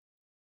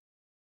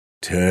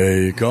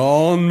Take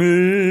on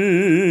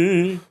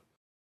me. Do you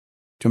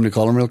want me to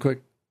call him real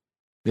quick?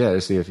 Yeah,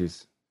 to see if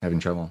he's having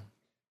trouble.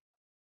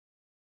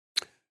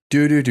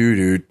 Do do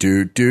do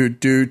do do do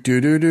do do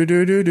do do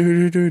do do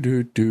do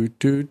do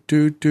do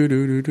do do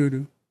do do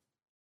do.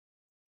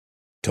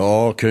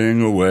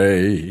 Talking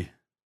away.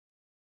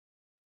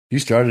 You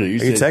started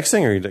it. Are you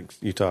texting or are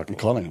you talking? I'm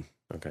calling him.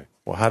 Okay.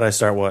 Well, how do I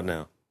start what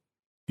now?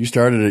 You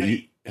started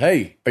it.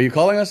 Hey, are you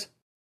calling us?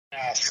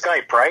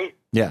 Skype, right?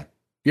 Yeah.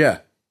 Yeah.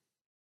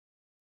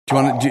 Do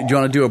you want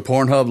to do a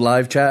Pornhub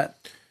live chat?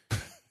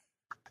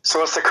 So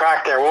what's the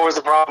crack there? What was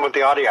the problem with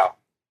the audio?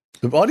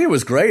 The audio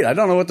was great. I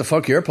don't know what the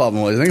fuck your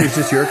problem was. I think it's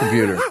just your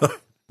computer.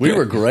 We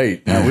were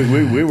great. No,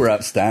 we were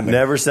outstanding.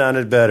 Never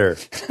sounded better.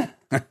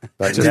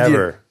 But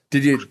never.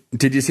 Did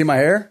you see my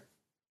hair?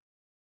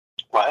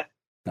 What?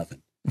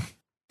 Nothing.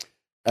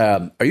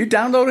 Are you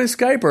downloading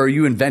Skype or are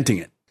you inventing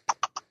it?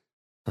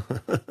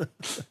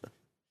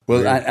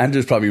 Well,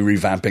 Andrew's probably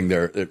revamping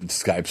their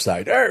Skype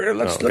site. Hey,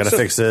 gotta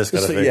fix this.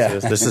 Gotta fix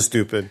this. This is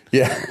stupid.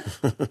 Yeah.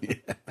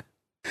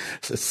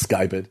 Just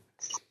Skype it.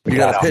 You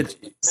got a pitch.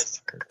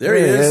 There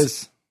he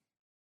is.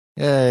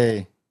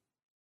 Yay.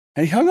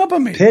 And he hung up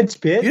on me. Pitch.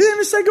 You didn't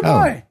even say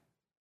goodbye.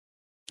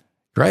 Oh.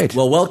 Great.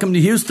 Well, welcome to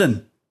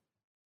Houston.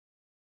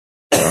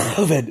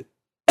 COVID.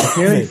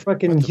 Very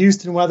fucking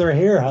Houston weather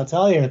here. I'll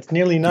tell you, it's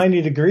nearly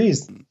 90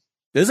 degrees.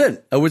 Is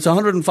it? Oh, it's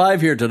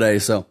 105 here today.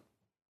 So,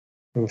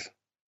 Oof.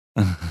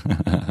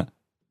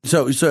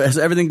 so is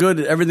everything good?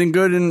 Everything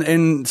good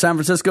in San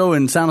Francisco,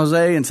 and San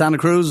Jose, and Santa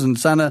Cruz, and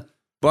Santa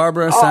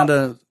Barbara,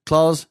 Santa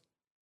Claus?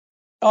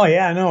 Oh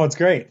yeah, no, it's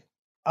great.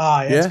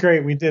 It's Yeah?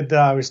 great. We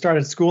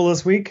started school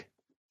this week.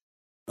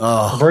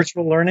 Oh,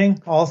 Virtual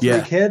learning, all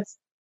three kids.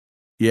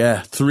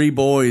 yeah, three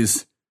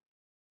boys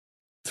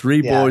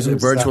in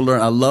virtual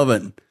learning. I love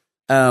it.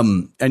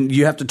 And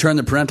you have to turn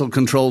the parental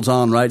controls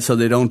on, right? So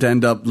they don't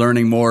end up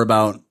learning more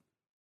about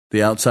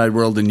the outside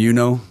world than you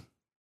know.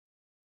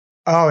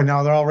 Oh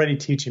no, they're already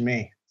teaching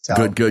me.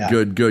 So, Good.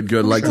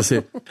 Like to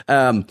see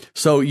it.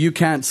 So you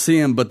can't see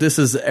him, but this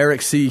is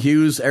Eric C.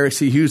 Hughes. Eric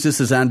C. Hughes,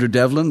 this is Andrew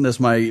Devlin. That's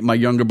my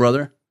younger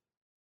brother.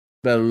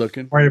 Better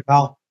looking. Where are you,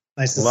 pal?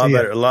 Nice to see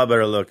you. A lot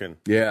better looking.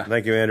 Yeah.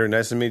 Thank you, Andrew.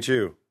 Nice to meet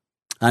you.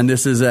 And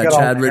this is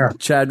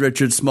Chad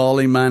Richard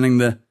Smalley manning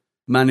the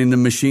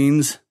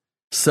machines.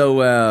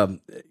 So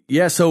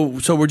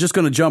so we're just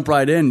going to jump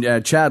right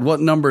in. Chad, what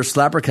number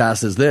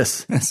Slappercast is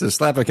this? This is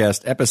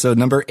Slappercast, episode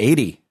number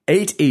 80.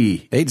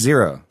 80.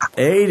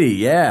 80,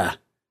 yeah.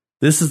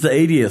 This is the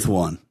 80th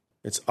one.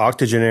 It's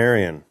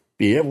octogenarian.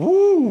 Yeah.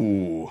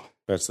 Woo.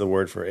 That's the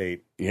word for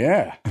 8.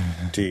 Yeah.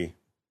 T.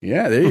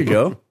 Yeah, there you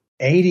go.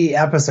 80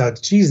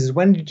 episodes. Jesus,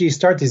 when did you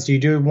start this? Do you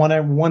do one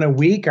a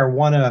week or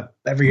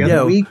every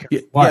other week?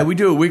 Yeah, we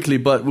do it weekly,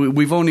 but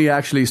we've only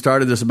actually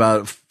started this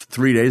about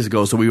 3 days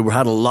ago, so we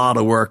had a lot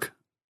of work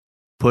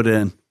put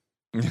in.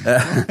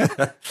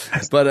 But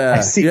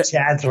I see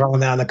Chad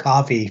throwing down the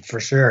coffee for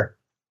sure.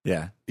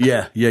 Yeah.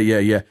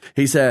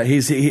 He's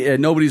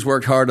nobody's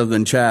worked harder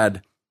than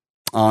Chad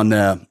on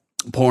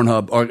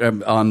Pornhub or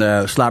on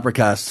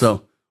Slappercast.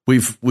 So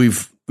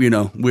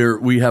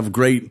we have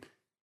great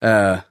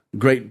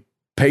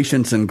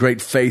patience and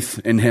great faith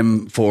in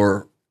him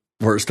for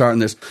starting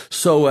this.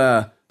 So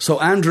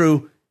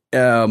Andrew,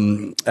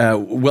 welcome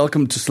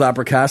to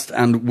Slappercast,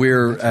 and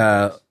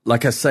we're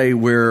like I say,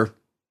 we're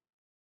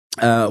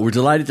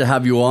delighted to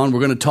have you on.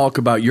 We're going to talk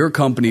about your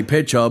company,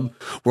 Pitch Hub.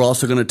 We're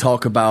also going to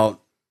talk about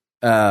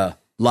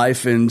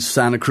life in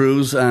Santa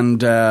Cruz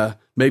and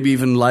maybe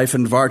even life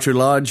in Vartry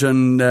Lodge,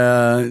 and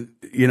I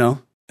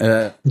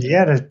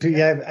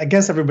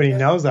guess everybody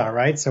knows that,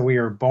 right? So we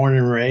were born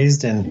and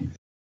raised in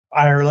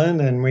Ireland,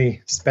 and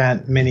we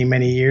spent many,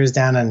 many years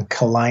down in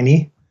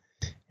Killiney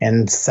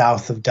and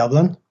south of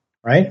Dublin,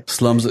 right?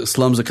 Slums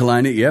of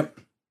Killiney, yep.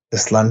 The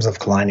slums of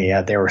Killiney,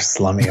 yeah, they were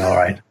slummy, all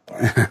right.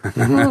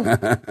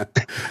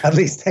 At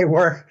least they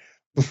were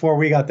before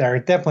we got there.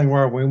 It definitely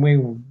were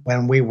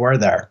when we were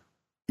there.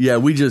 Yeah,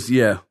 we just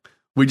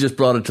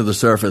brought it to the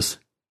surface.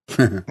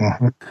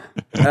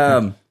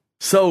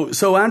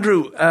 So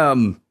Andrew,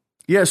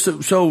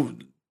 so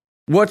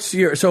what's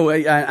your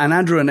and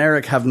Andrew and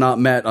Eric have not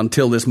met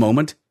until this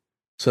moment.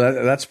 So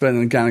that's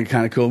been kind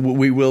of cool.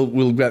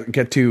 We'll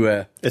get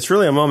to. It's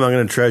really a moment I'm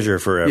going to treasure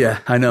forever. Yeah,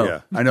 I know.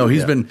 Yeah. I know.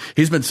 He's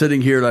been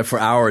sitting here like for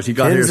hours. He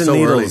got Pins here so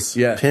needles.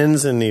 early. Yeah,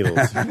 pins and needles.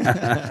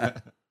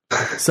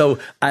 So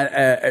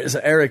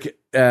Eric,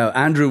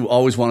 Andrew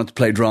always wanted to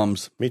play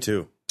drums. Me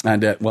too.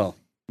 And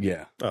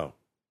yeah. Oh,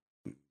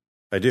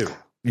 I do.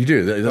 You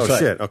do. That's right.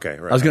 Shit. Okay.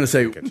 Right. I was going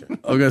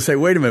to say,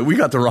 wait a minute, we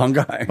got the wrong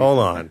guy. Hold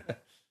on.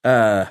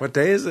 What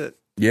day is it?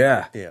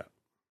 Yeah.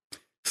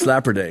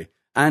 Slapper Day.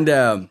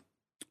 And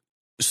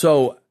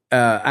so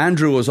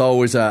Andrew was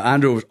always,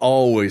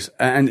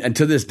 and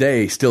to this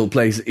day still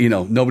plays,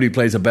 nobody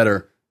plays a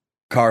better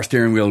car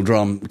steering wheel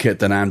drum kit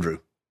than Andrew.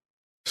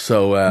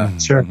 So,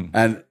 sure.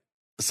 And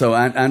so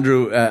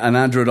Andrew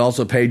had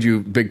also paid you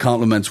big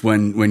compliments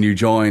when you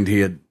joined.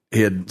 He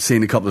he had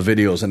seen a couple of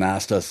videos and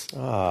asked us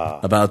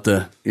about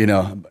the,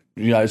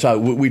 so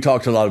we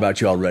talked a lot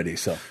about you already.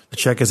 So The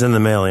check is in the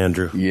mail,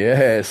 Andrew.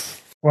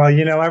 yes. Well,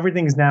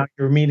 everything's now,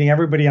 you're meeting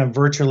everybody on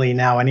virtually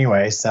now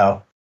anyway.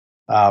 So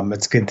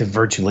it's good to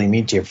virtually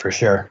meet you for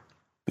sure.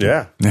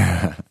 Yeah.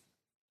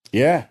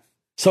 Yeah.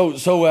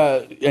 So,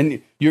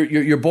 and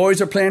your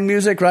boys are playing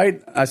music,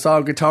 right? I saw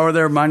a guitar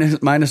there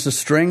minus a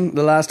string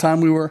the last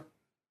time we were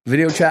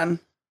video chatting.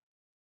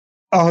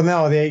 Oh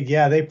no,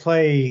 they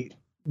play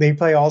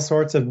all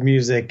sorts of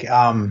music.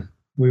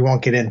 We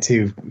won't get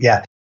into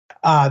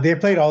they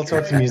played all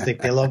sorts of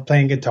music. They love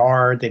playing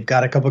guitar. They've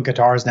got a couple of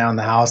guitars now in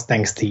the house,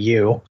 thanks to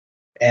you,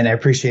 and I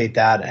appreciate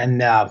that.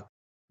 And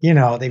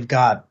they've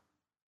got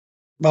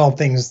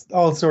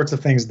all sorts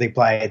of things they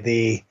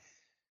play.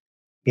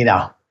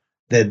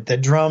 The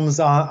drums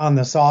on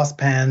the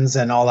saucepans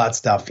and all that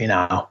stuff.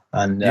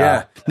 And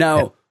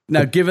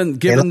Now, given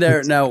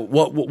their now,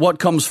 what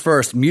comes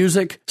first?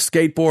 Music,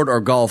 skateboard,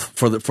 or golf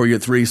for your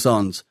three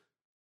sons?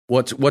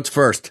 What's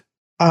first?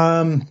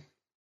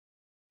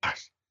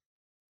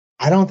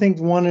 I don't think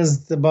one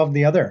is above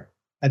the other.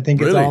 I think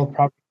it's Really? all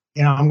probably.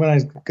 I'm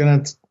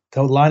gonna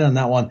toe the line on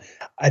that one.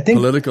 I think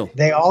Political.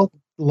 they all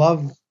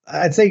love.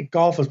 I'd say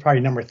golf is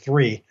probably number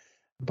 3,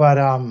 but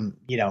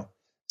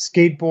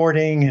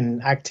skateboarding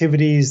and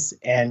activities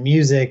and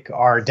music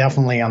are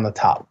definitely on the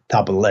top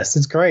of the list.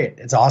 It's great.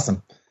 It's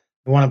awesome.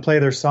 We want to play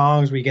their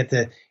songs. We get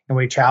to, and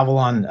we travel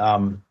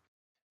on,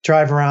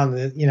 drive around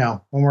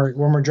when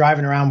we're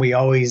driving around, we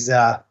always,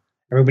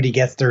 everybody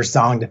gets their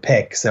song to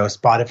pick. So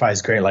Spotify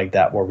is great like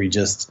that, where we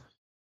just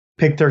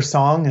pick their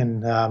song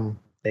and,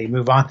 they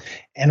move on.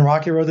 And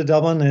Rocky Road to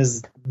Dublin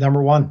is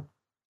number 1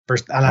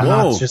 first. And I'm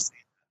not just,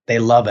 they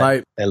love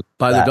it.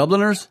 By the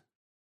Dubliners?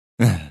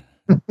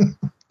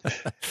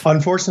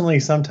 Unfortunately,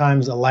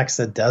 sometimes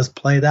Alexa does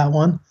play that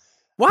one.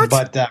 What?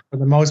 But for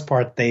the most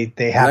part, they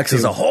have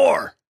Alexa's to. a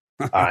whore.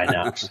 I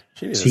know.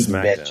 She needs a Cheating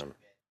bitch. smackdown.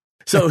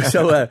 So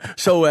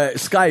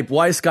Skype.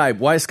 Why Skype?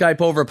 Why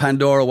Skype over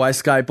Pandora? Why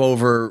Skype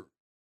over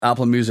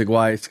Apple Music?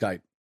 Why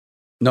Skype?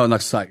 No, not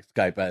Skype.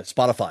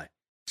 Spotify.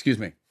 Excuse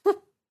me.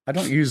 I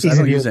don't use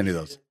any of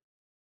those.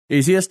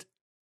 Easiest?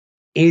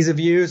 Ease of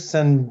use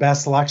and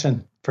best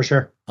selection for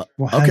sure.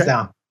 Hands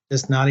down.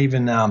 Just not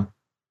even not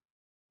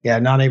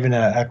even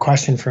a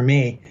question for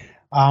me.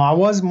 I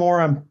was more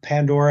on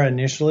Pandora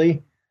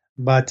initially,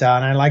 but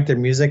and I like their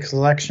music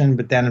selection.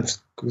 But then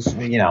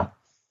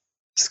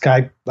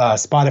Skype,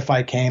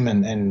 Spotify came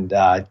and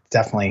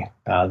definitely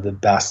the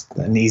best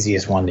and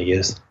easiest one to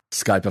use.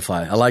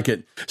 Skypeify. I like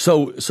it.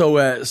 So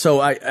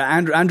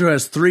Andrew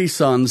has 3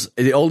 sons,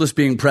 the oldest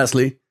being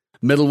Presley,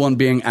 middle one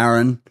being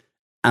Aaron,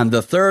 and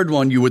the third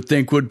one you would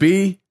think would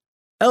be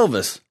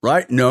Elvis,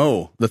 right?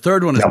 No, the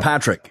third one is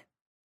Patrick.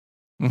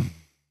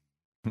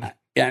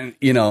 And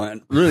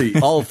and really,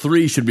 all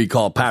 3 should be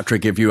called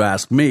Patrick, if you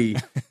ask me.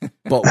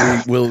 But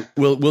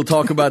we'll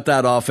talk about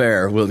that off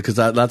air, because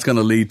that's going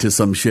to lead to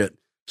some shit.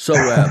 So,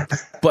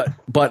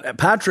 but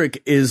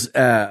Patrick is,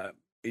 and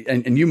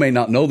you may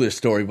not know this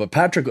story, but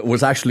Patrick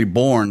was actually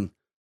born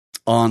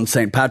on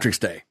St. Patrick's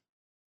Day,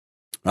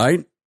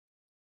 right?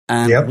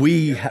 And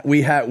we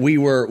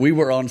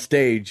were on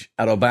stage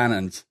at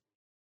O'Bannon's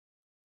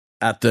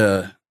at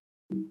the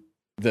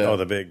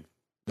big.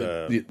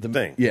 The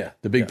thing. Yeah,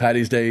 the Big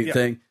Paddy's Day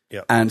thing.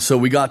 Yeah. And so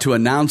we got to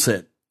announce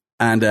it.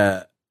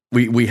 And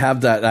we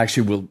have that.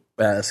 Actually,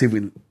 we'll see if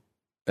we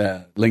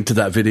link to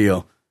that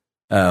video.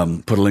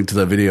 Put a link to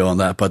that video on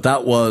that. But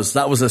that was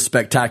a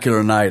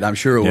spectacular night. I'm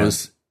sure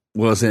it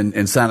was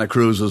in Santa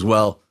Cruz as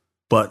well.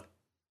 But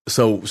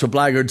so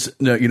Blackguards,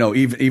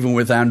 even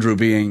with Andrew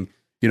being,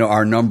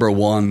 our number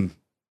 1,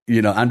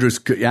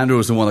 Andrew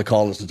was the one that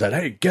called us and said,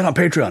 "Hey, get on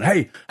Patreon.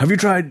 Hey, have you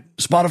tried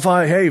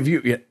Spotify? Hey, have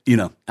you?"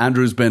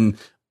 Andrew's been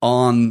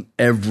on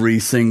every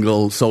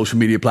single social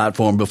media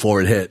platform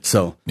before it hit.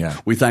 So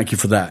we thank you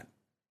for that.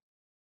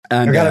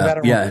 And I got a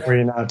better one for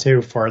you now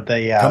too for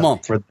the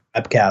for the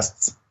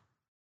webcasts.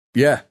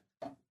 Yeah,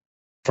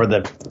 for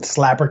the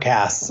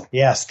Slappercasts.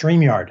 Yeah,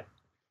 StreamYard.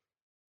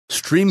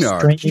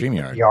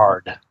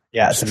 StreamYard.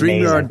 Yeah, it's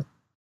StreamYard. amazing.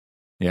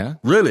 Yeah,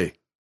 really.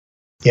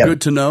 Yeah.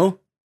 Good to know.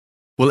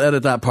 We'll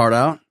edit that part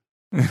out.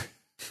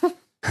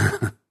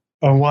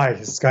 Oh, why?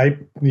 Is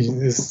Skype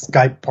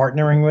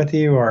partnering with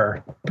you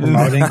or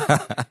promoting?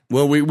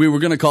 Well, we were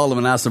going to call them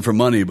and ask them for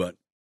money, but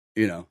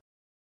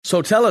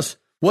So tell us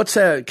what's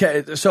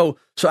so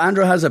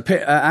Andrew has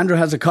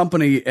a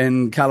company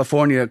in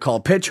California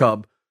called Pitch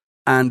Hub,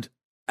 and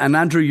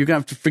Andrew, you're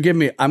going to have to forgive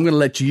me. I'm going to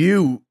let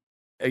you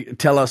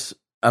tell us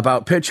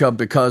about Pitch Hub,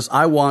 because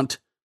I want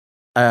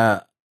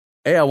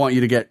I want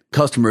you to get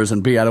customers,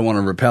 and B, I don't want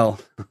to repel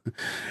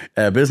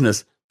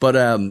business. But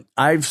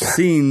I've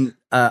seen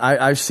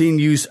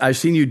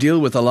you deal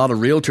with a lot of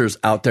realtors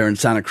out there in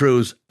Santa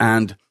Cruz,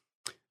 and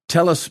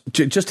tell us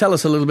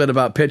a little bit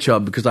about Pitch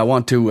Hub, because I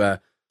want to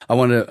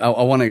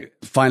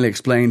finally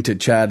explain to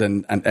Chad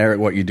and Eric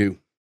what you do.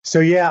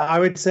 So I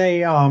would say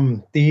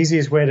the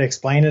easiest way to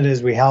explain it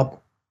is we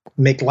help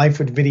make life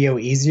with video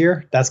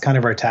easier. That's kind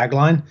of our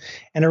tagline,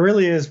 and it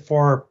really is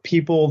for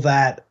people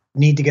that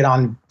need to get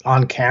on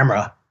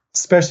camera,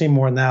 especially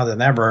more now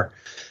than ever.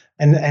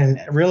 And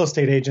real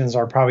estate agents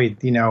are probably,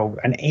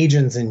 and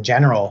agents in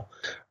general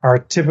are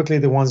typically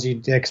the ones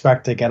you'd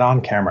expect to get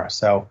on camera.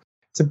 So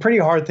it's a pretty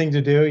hard thing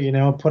to do,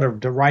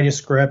 to write a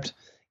script,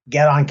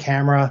 get on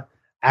camera,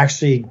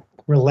 actually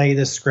relay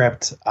the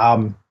script,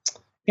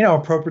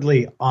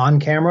 appropriately on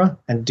camera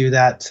and do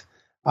that.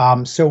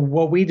 So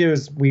what we do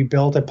is we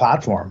build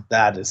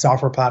a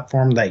software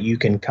platform that you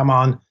can come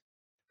on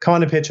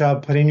to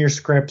PitchHub, put in your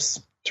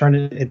scripts,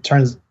 it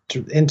turns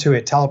into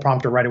a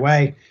teleprompter right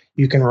away.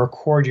 You can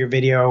record your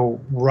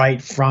video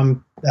right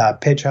from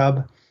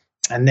PitchHub,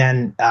 and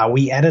then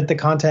we edit the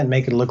content,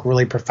 make it look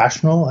really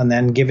professional, and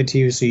then give it to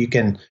you so you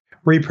can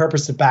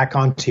repurpose it back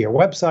onto your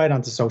website,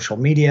 onto social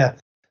media.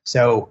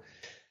 So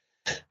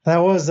that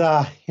was,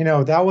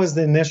 that was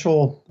the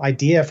initial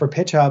idea for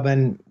PitchHub,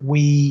 and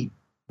we,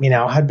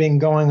 had been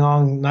going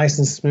on nice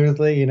and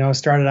smoothly.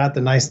 Started out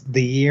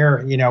the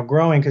year,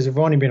 growing because we've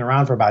only been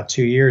around for about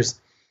 2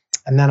 years,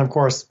 and then of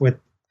course with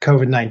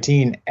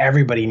COVID-19,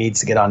 everybody needs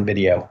to get on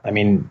video. I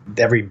mean,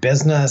 every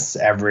business,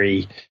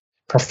 every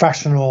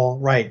professional,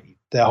 right?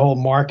 The whole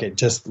market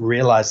just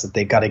realized that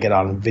they got to get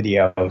on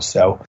video.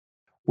 So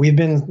we've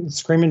been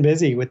screaming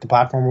busy with the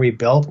platform we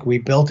built. We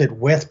built it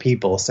with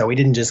people. So we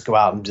didn't just go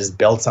out and just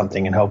build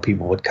something and hope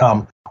people would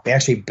come. We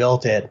actually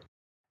built it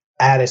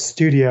at a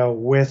studio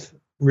with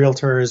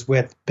realtors,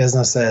 with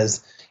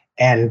businesses,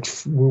 and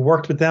we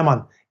worked with them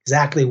on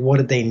exactly what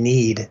did they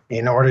need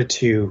in order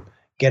to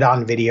get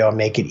on video and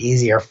make it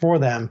easier for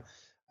them,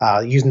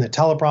 using the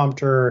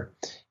teleprompter,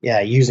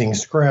 using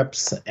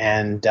scripts,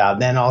 and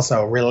then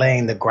also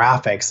relaying the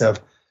graphics of,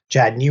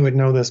 Chad, and you would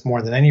know this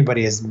more than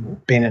anybody as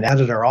being an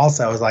editor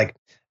also, is like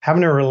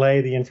having to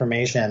relay the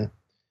information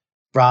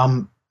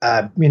from,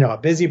 a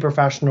busy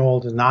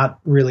professional to not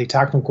really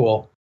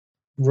technical,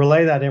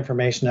 relay that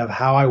information of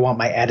how I want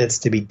my edits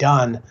to be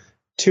done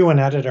to an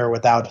editor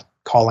without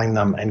calling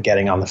them and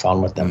getting on the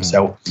phone with them.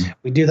 So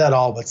we do that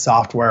all with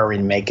software. We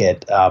make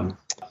it,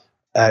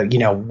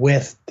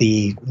 with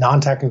the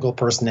non-technical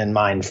person in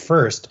mind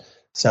first.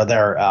 So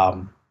they're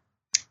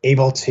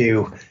able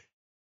to,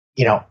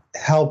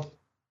 help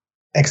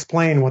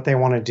explain what they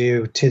want to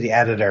do to the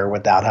editor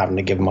without having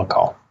to give them a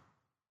call.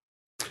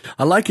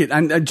 I like it.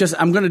 I'm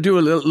going to do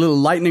a little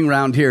lightning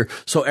round here.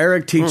 So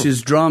Eric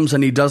teaches drums,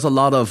 and he does a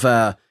lot of,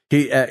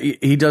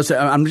 he does,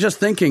 I'm just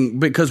thinking,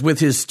 because with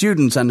his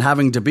students and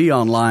having to be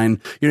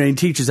online, he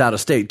teaches out of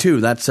state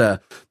too. That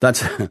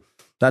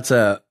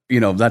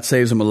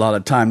saves him a lot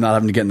of time, not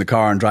having to get in the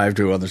car and drive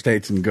to other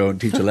states and go and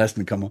teach a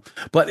lesson and come home.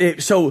 But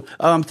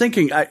I'm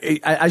thinking,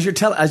 as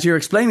you're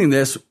explaining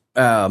this,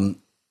 could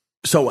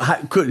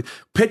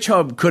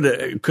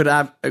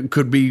PitchHub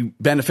could be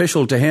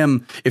beneficial to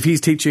him if he's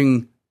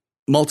teaching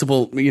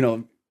multiple,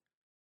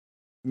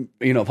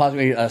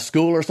 possibly a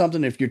school or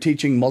something. If you're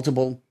teaching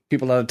multiple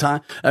people at a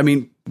time, I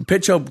mean,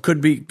 PitchHub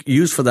could be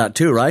used for that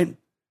too, right?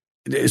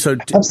 So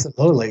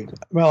absolutely.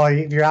 Well,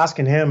 if you're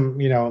asking him,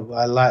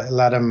 I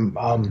let him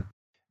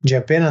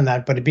jump in on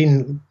that. But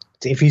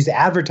if he's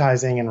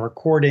advertising and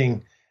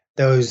recording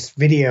those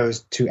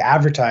videos to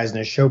advertise and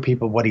to show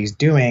people what he's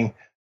doing,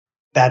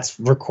 that's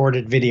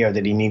recorded video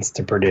that he needs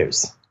to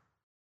produce.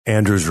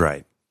 Andrew's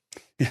right.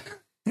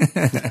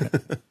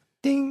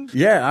 Ding.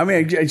 Yeah, I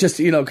mean, just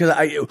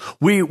because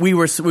we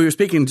were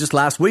speaking just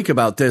last week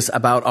about this,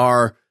 about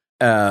our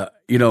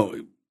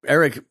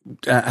Eric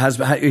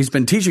he's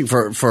been teaching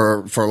for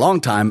a long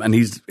time, and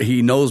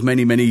he knows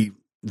many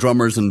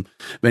drummers and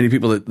many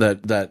people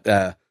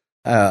that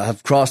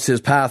have crossed his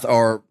path,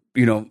 or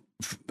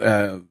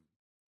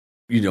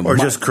or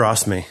just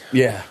crossed me.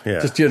 Yeah.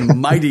 Just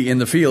mighty in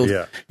the field.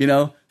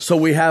 Yeah. So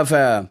we have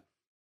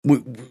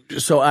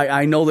so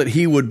I know that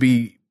he would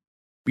be,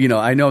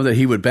 I know that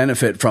he would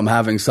benefit from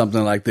having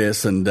something like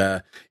this, and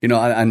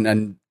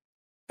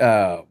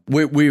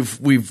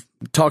we've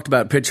talked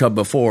about PitchHub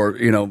before.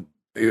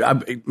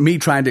 Me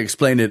trying to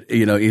explain it,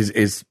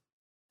 is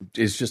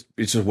just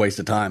a waste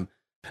of time.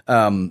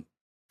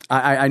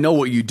 I know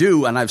what you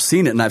do, and I've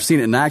seen it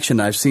in action.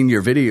 I've seen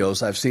your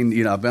videos. I've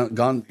seen, I've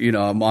gone,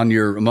 I'm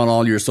on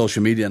all your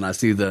social media, and I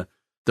see the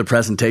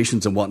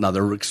presentations and whatnot.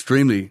 They're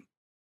extremely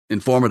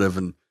informative,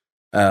 and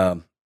I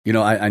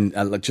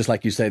just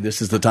like you say,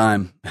 this is the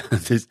time.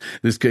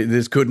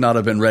 this could not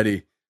have been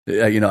ready,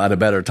 at a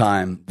better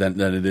time than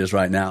it is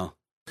right now.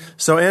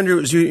 So,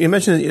 Andrew, you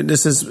mentioned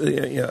this is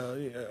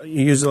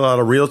you use a lot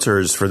of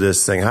realtors for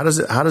this thing. How does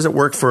it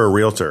work for a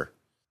realtor?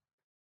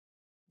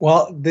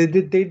 Well, they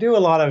do a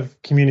lot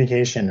of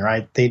communication,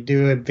 right? They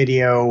do a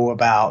video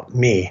about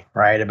me,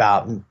 right?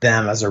 About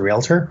them as a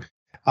realtor.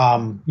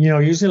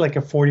 Usually like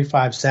a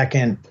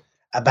 45-second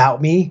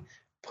about me,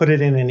 put it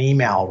in an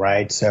email,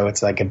 right? So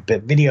it's like a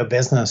video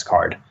business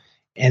card.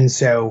 And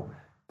so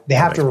they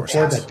have to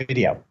record that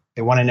video.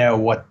 They want to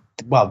know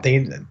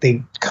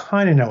they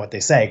kind of know what they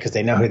say because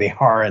they know who they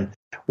are and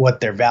what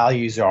their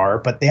values are,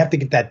 but they have to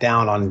get that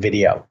down on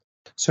video.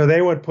 So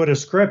they would put a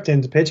script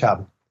into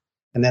PitchHub,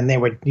 and then they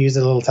would use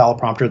a little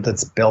teleprompter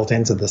that's built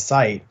into the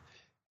site.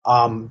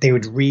 they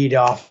would read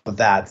off of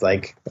that.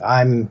 Like,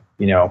 I'm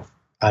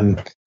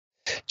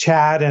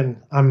Chad,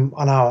 and I'm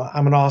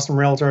an awesome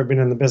realtor. I've been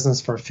in the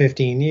business for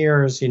 15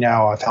 years.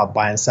 I've helped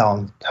buy and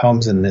sell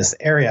homes in this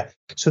area.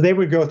 So they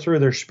would go through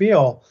their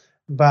spiel,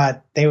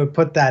 but they would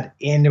put that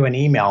into an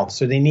email.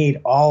 So they need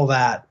all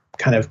that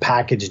kind of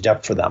packaged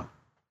up for them.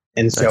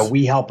 And so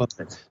we help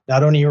them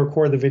not only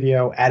record the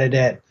video, edit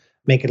it,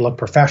 make it look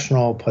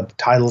professional, put the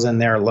titles in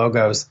there,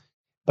 logos,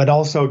 but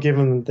also give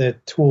them the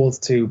tools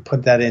to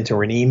put that into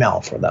an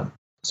email for them.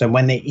 So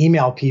when they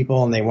email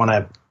people and they want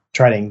to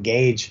try to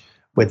engage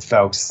with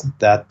folks,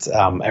 that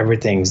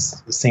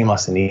everything's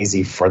seamless and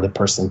easy for the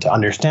person to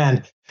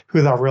understand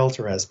who that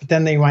realtor is. But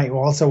then they might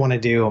also want to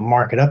do a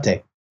market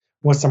update.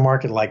 What's the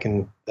market like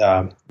in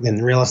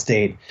real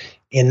estate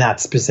in that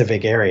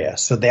specific area?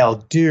 So they'll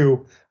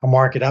do a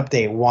market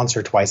update once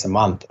or twice a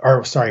month,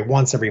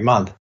 once every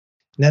month.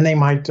 And then they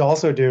might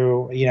also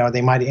do,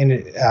 they might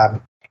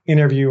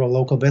interview a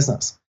local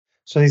business.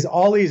 So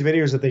all these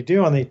videos that they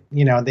do, and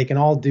they can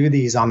all do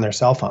these on their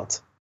cell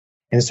phones.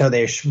 And so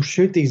they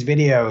shoot these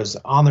videos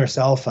on their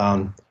cell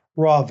phone,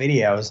 raw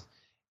videos.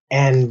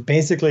 And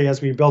basically,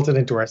 as we built it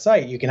into our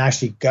site, you can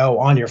actually go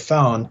on your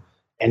phone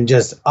and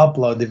just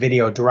upload the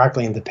video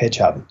directly into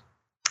PitchHub.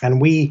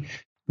 And we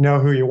know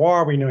who you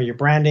are. We know your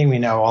branding. We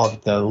know all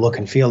the look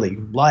and feel that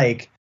you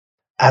like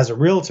as a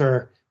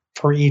realtor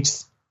for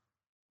each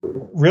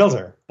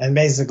realtor. And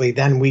basically,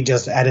 then we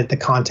just edit the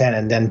content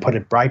and then put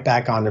it right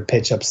back on the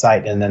PitchHub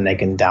site, and then they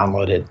can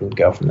download it and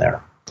go from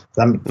there.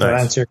 Does that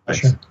answer your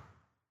question?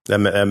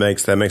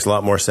 That makes a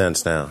lot more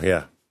sense now.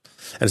 Yeah.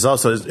 And it's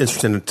also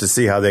interesting to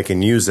see how they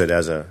can use it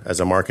as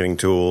a marketing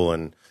tool,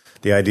 and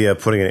the idea of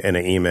putting it in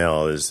an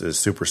email is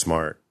super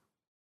smart.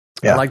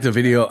 Yeah. I like the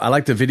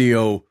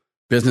video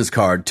business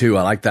card too.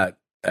 I like that.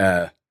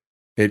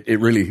 It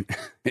really,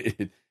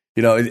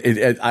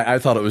 I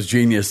thought it was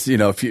genius.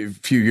 A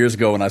few years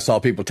ago when I saw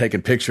people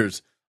taking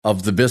pictures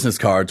of the business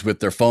cards with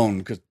their phone,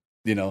 because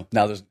now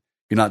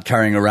you're not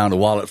carrying around a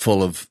wallet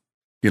full of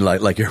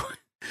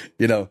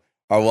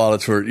our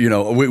wallets were,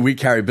 we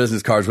carry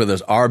business cards with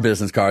us, our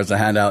business cards to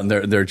hand out, and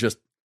they're just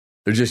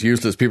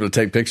useless. People to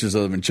take pictures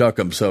of them and chuck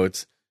them. So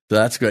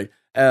that's great.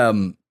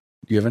 Do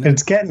you have any?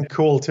 It's getting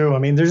cool too. I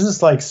mean, there's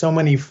just like so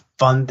many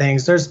fun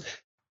things. There's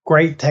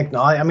great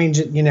technology. I mean,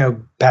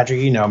 Patrick,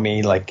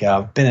 me,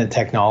 I've been in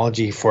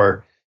technology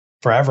for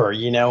forever.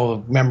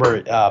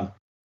 Remember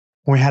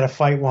when we had a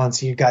fight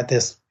once, you got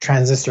this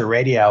transistor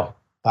radio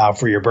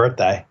for your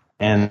birthday.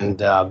 And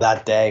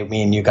that day,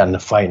 me and you got in a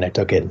fight, and I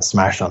took it and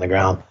smashed it on the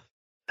ground.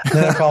 And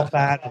then I called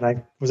Pat, and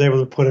I was able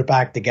to put it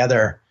back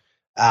together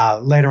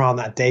later on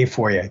that day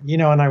for you.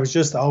 And I was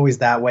just always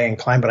that way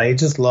inclined, but I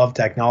just love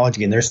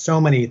technology. And there's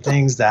so many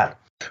things that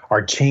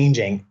are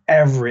changing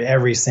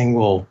every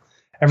single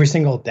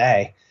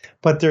day.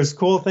 But there's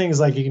cool things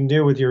like you can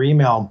do with your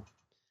email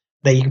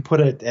that you can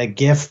put a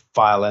GIF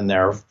file in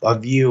there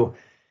of you.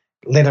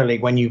 Literally,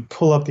 when you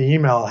pull up the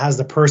email, it has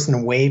the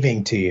person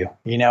waving to you,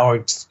 or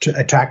it's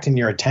attracting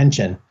your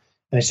attention.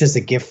 And it's just a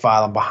GIF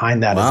file, and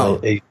behind that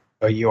is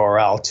a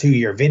URL to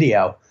your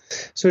video.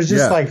 So it's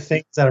just like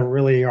things that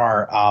really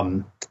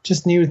are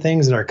just new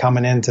things that are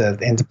coming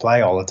into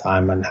play all the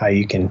time, and how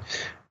you can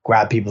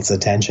grab people's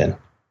attention.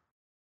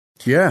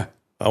 Yeah.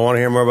 I want to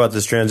hear more about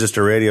this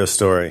transistor radio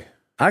story.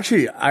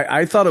 Actually,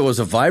 I thought it was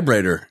a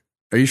vibrator.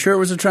 Are you sure it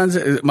was a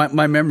transistor?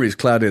 My memory's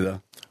cloudy,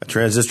 though. A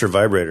transistor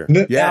vibrator.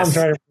 Yes. Now I'm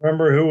trying to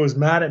remember who was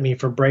mad at me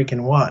for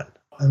breaking one.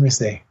 Let me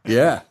see.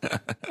 Yeah.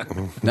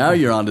 Now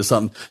you're onto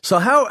something. So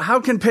how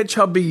can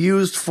PitchHub be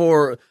used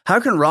how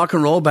can rock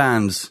and roll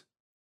bands,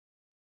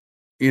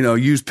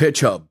 use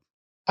PitchHub?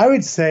 I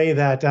would say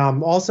that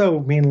also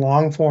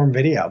long form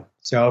video.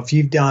 So if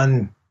you've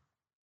done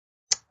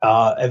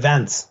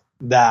events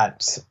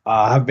that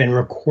have been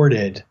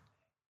recorded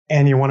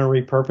and you want to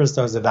repurpose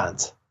those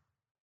events,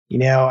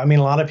 a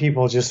lot of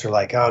people just are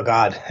like, oh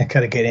God, I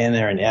got to get in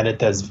there and edit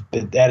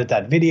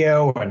that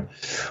video and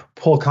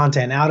pull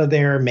content out of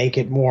there, make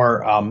it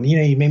more,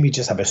 you maybe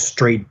just have a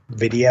straight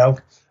video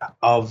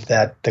of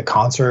the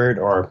concert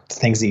or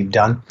things that you've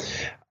done.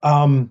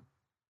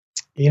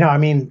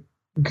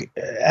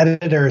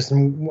 Editors,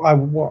 I'm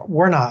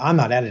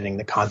not editing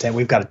the content.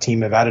 We've got a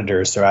team of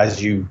editors. So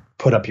as you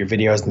put up your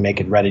videos and make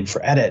it ready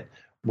for edit,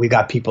 we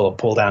got people to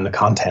pull down the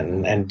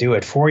content and do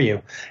it for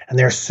you. And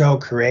they're so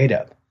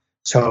creative.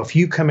 So if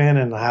you come in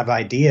and have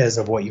ideas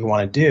of what you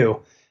want to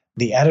do,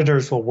 the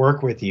editors will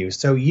work with you.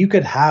 So you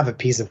could have a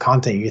piece of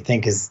content you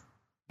think is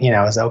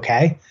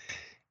okay.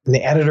 And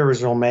the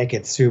editors will make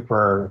it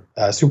super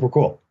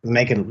cool,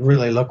 make it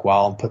really look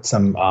well, and put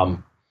some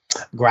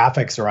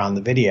graphics around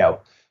the video.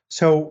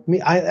 So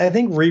I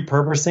think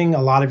repurposing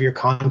a lot of your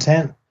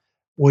content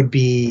would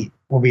be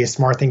a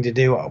smart thing to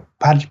do.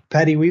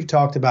 Patty, we've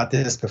talked about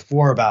this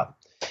before about,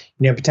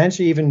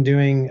 potentially even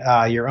doing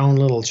your own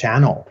little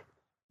channel,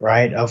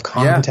 right, of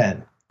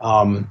content.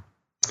 Yeah.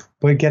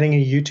 But getting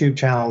a YouTube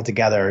channel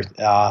together,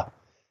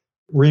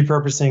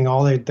 repurposing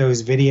all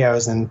those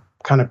videos and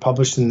kind of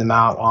publishing them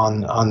out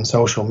on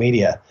social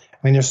media. I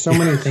mean, there's so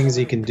many things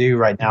you can do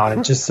right now, and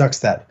it just sucks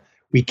that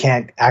we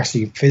can't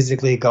actually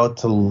physically go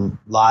to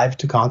live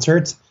to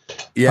concerts.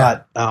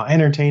 Yeah. But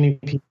entertaining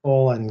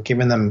people and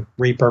giving them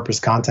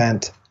repurposed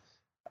content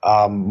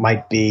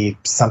might be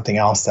something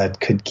else that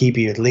could keep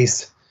you at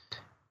least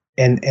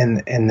in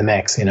the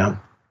mix, you know?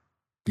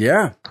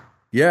 Yeah.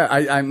 Yeah.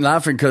 I'm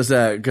laughing because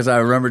I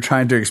remember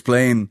trying to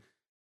explain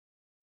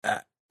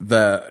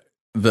the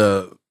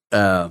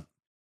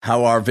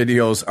how our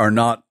videos are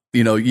not,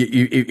 you know,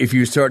 if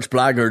you search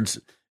Blaggards,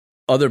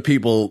 other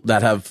people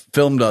that have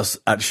filmed us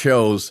at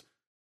shows,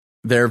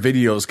 their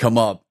videos come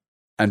up,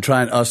 and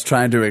trying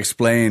to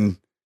explain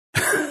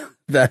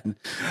that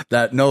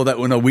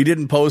no, we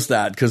didn't post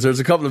that, because there's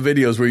a couple of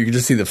videos where you can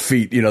just see the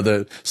feet, you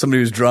know,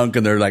 somebody who's drunk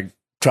and they're like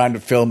trying to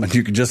film and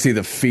you can just see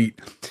the feet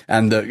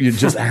and you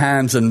just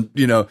hands, and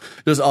you know,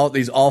 there's all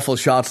these awful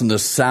shots and the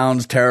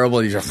sound's terrible.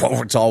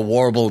 It's all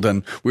warbled,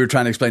 and we were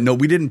trying to explain, no,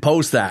 we didn't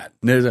post that.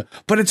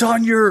 But it's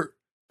on your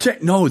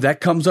no,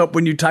 that comes up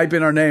when you type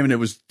in our name, and it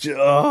was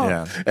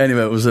yeah.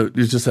 Anyway, it was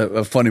just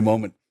a funny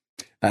moment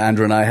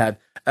Andrew and I had.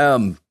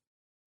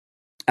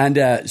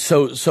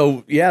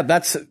 So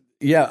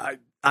yeah,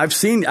 I've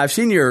seen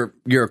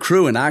your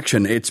crew in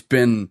action.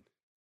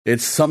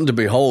 It's something to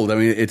behold. I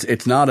mean,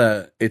 it's not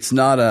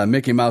a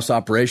Mickey Mouse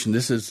operation.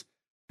 This is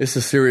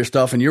serious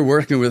stuff, and you're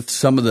working with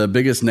some of the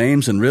biggest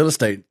names in real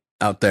estate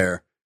out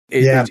there.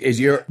 Yeah. Is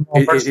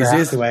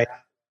this the way?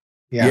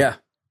 Yeah.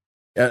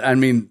 I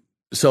mean,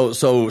 so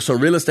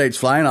real estate's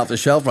flying off the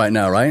shelf right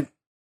now, right?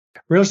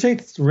 Real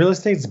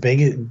estate's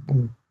big.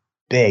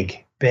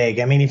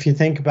 I mean, if you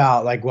think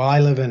about, like, well, I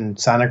live in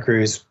Santa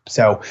Cruz,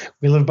 so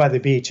we live by the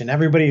beach, and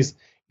everybody's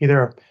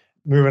either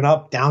moving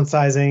up,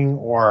 downsizing,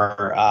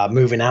 or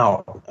moving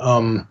out.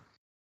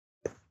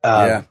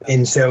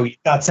 And so you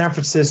got San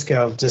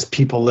Francisco, just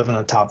people living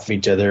on top of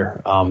each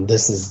other. I'm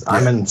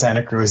in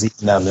Santa Cruz,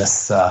 even though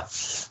this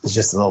is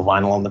just a little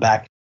vinyl on the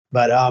back,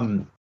 but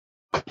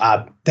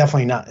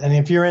definitely not. And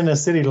if you're in a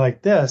city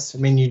like this, I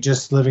mean, you're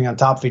just living on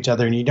top of each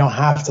other, and you don't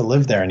have to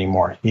live there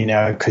anymore, you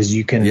know, because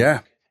you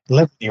can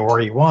live anywhere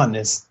you want.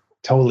 It's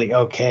totally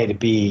okay to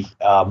be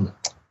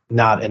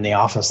not in the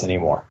office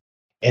anymore.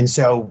 And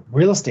so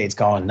real estate's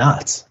going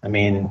nuts. I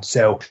mean,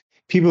 so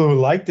people who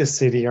like this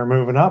city are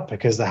moving up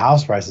because the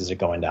house prices are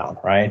going down,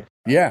 right?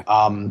 Yeah.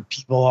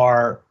 People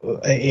are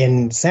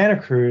in Santa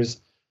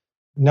Cruz.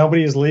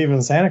 Nobody is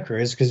leaving Santa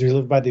Cruz because we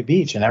live by the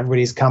beach, and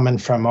everybody's coming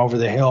from over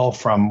the hill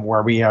from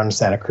where we are in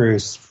Santa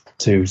Cruz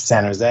to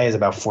San Jose is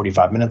about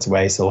 45 minutes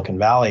away, Silicon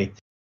Valley.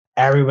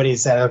 Everybody in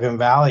Silicon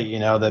Valley, you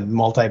know, the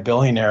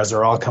multi-billionaires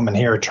are all coming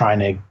here trying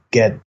to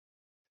get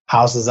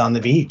houses on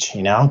the beach,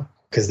 you know,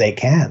 because they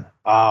can.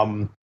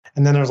 And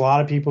then there's a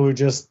lot of people who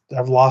just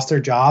have lost their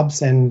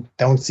jobs and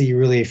don't see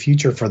really a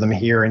future for them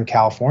here in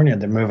California.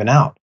 They're moving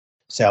out.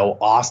 So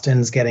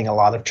Austin's getting a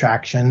lot of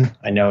traction.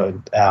 I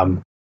know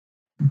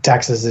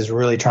Texas is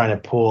really trying to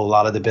pull a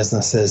lot of the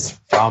businesses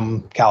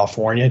from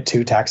California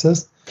to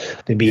Texas,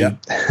 to be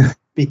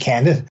be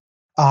candid.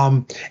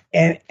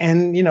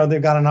 And you know,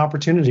 they've got an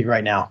opportunity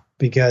right now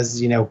because,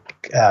 you know,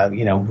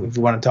 if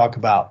you want to talk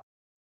about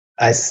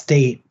a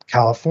state,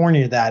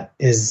 California, that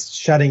is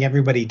shutting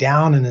everybody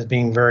down and is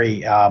being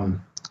very, I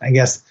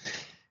guess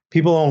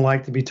people don't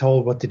like to be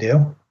told what to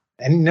do,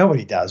 and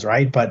nobody does,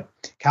 right? But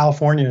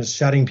California is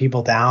shutting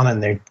people down,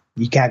 and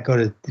we can't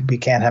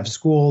have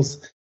schools.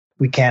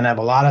 We can't have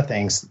a lot of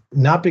things,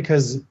 not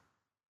because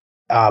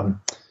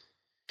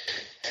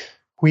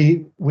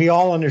we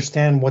all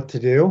understand what to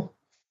do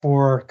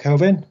for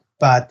COVID,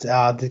 but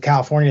the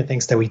California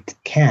thinks that we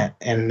can't,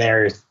 and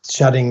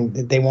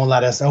they won't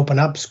let us open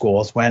up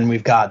schools when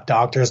we've got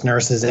doctors,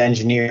 nurses,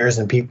 engineers,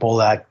 and people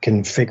that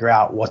can figure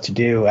out what to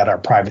do at our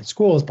private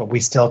schools, but we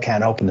still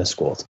can't open the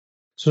schools.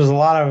 So there's a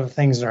lot of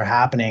things that are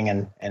happening,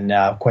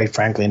 and quite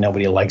frankly,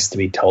 nobody likes to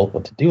be told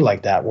what to do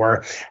like that,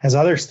 whereas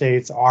other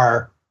states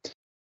are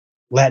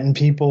letting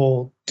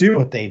people do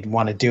what they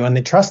want to do, and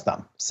they trust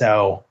them.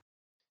 So,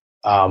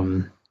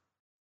 you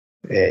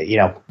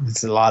know,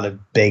 it's a lot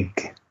of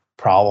big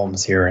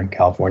problems here in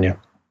California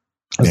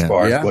as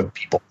far as what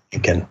people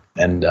think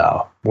and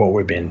what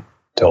we're being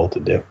told to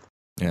do.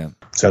 Yeah.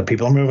 So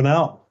people are moving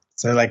out.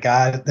 So like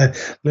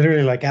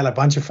literally, like, I had a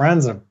bunch of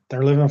friends that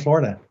they're living in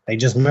Florida. They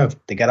just moved.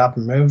 They got up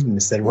and moved, and they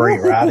said,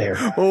 we're out of here.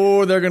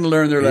 Oh, they're going to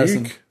learn their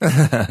lesson.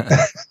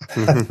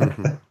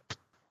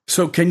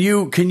 So can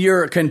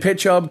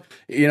Pitch Hub,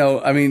 you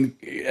know, I mean,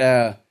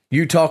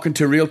 you talking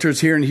to realtors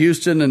here in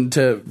Houston and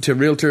to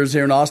realtors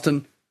here in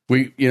Austin,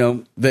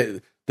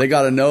 they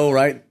got to know,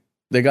 right?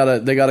 They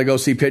got to go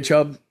see Pitch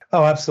Hub.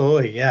 Oh,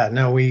 absolutely. Yeah.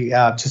 No, we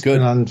just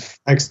been on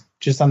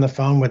the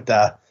phone with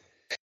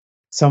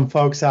some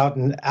folks out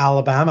in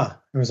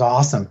Alabama. It was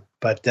awesome,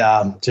 but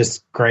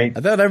just great.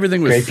 I thought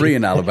everything was free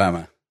in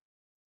Alabama.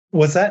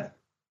 What's that?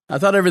 I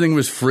thought everything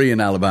was free in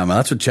Alabama.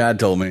 That's what Chad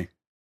told me.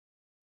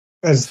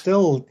 There's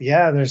still,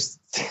 there's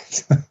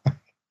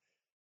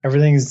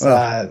everything's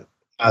the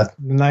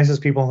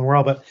nicest people in the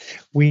world. But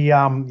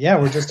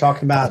we're just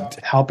talking about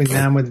helping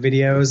them with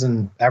videos,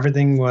 and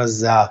everything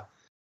was,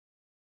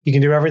 you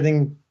can do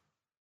everything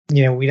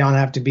we don't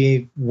have to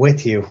be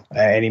with you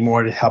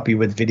anymore to help you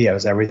with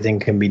videos. Everything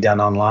can be done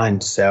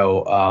online.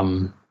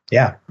 So,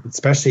 yeah,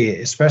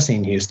 especially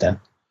in Houston.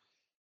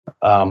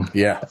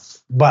 Yeah.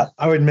 But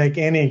I would make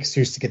any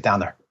excuse to get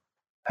down there,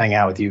 hang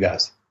out with you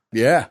guys.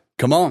 Yeah.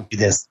 Come on. Do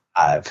this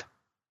live.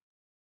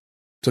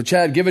 So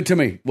Chad, give it to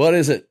me. What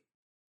is it?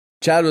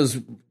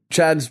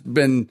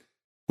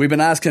 We've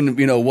been asking,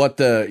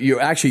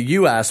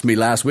 you asked me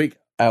last week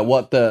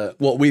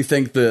what we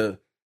think the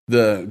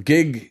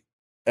gig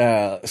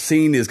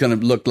scene is going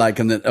to look like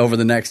over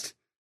the next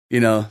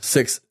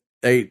 6,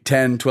 8,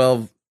 10,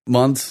 12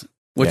 months.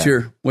 What's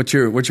your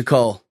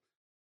call?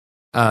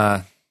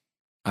 I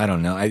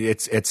don't know. I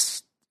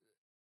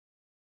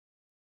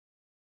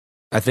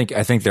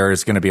think there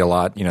is going to be a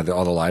lot,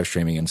 all the live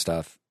streaming and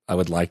stuff. I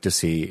would like to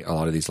see a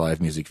lot of these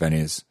live music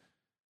venues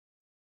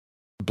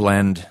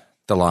blend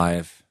the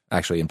live,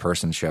 actually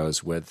in-person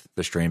shows with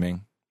the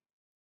streaming.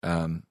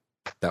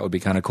 That would be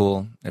kind of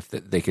cool if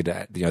they could,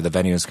 the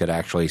venues could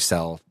actually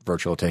sell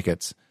virtual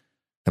tickets.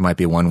 That might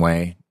be one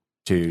way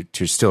to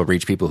still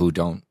reach people who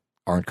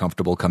aren't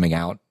comfortable coming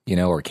out,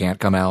 or can't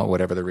come out,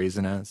 whatever the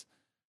reason is.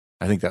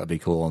 I think that would be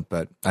cool,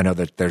 but I know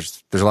that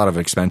there's a lot of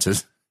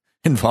expenses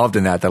involved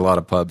in that a lot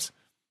of pubs.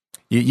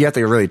 You have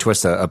to really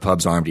twist a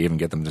pub's arm to even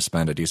get them to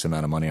spend a decent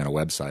amount of money on a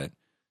website.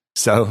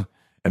 So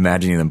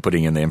imagining them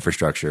putting in the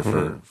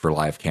infrastructure for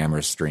live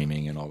cameras,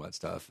 streaming, and all that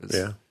stuff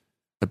is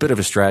a bit of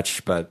a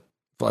stretch. But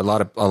a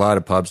lot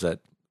of pubs that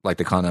like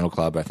the Continental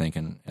Club, I think,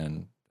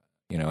 and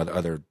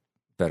other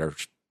better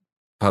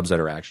pubs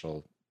that are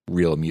actual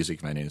real music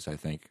venues, I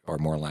think, are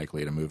more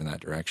likely to move in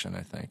that direction.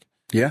 I think.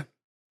 Yeah.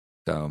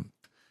 So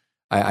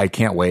I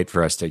can't wait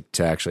for us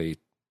to actually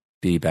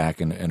be back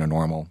in a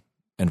normal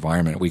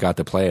environment. We got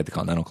to play at the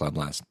Continental Club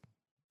last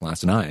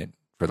night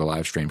for the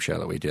live stream show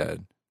that we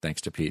did, thanks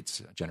to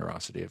Pete's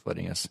generosity of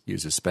letting us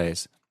use his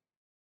space.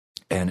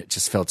 And it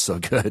just felt so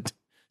good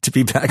to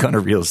be back on a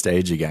real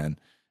stage again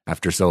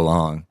after so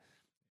long.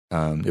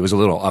 It was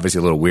obviously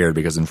a little weird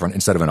because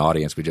instead of an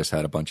audience, we just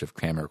had a bunch of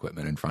camera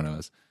equipment in front of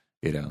us,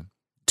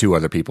 2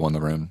 other people in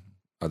the room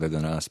other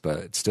than us, but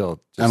it's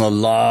still and a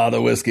lot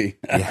of whiskey.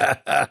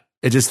 Yeah.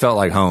 It just felt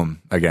like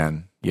home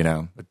again,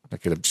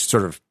 like a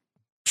sort of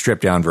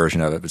stripped down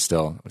version of it, but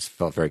still it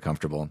felt very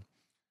comfortable.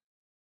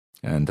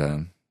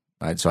 And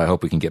so I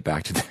hope we can get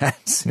back to that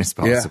as soon as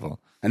possible. Yeah.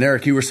 And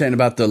Eric, you were saying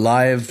about the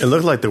live. It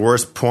looked like the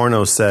worst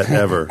porno set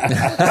ever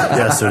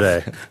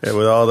yesterday.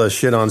 With all the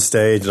shit on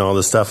stage and all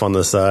the stuff on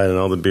the side and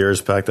all the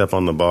beers packed up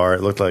on the bar.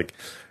 It looked like,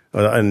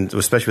 and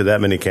especially with that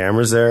many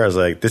cameras there, I was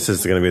like, this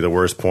is going to be the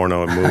worst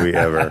porno movie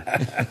ever.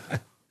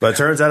 But it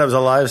turns out it was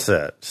a live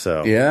set.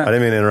 So yeah. I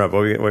didn't mean to interrupt.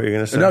 What were you going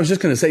to say? No, I was just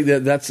going to say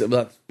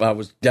that I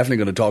was definitely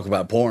going to talk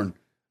about porn.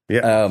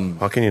 Yeah.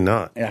 How can you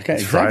not? Yeah, okay,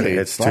 it's exactly.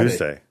 Friday. It's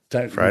Tuesday.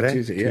 Friday?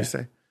 Tuesday, yeah.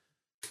 Tuesday.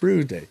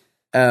 Tuesday.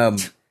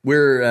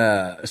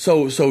 We're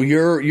so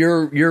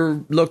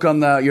your look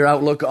on your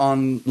outlook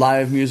on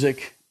live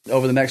music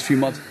over the next few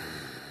months.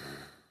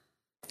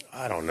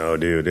 I don't know,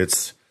 dude.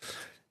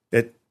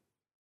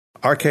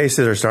 Our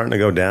cases are starting to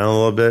go down a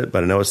little bit,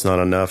 but I know it's not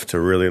enough to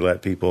really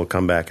let people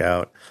come back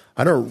out.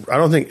 I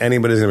don't think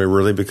anybody's going to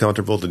really be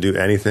comfortable to do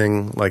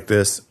anything like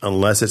this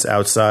unless it's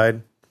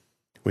outside.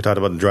 We talked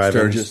about the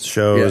drive-in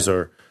shows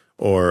or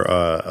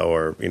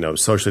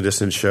socially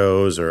distant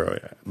shows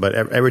but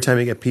every time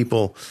you get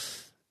people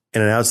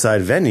in an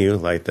outside venue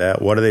like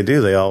that, what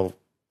do? They all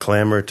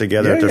clamor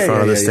together at the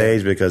front of the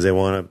stage because they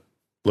want to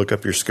look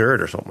up your skirt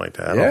or something like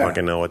that. I don't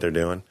fucking know what they're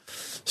doing.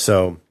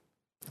 So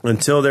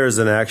until there's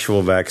an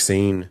actual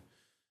vaccine,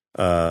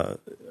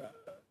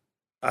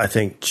 I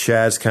think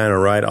Chad's kind of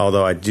right,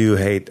 although I do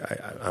hate,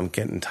 I'm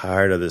getting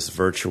tired of this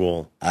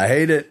virtual. I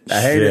hate it. I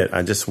hate it.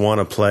 I just want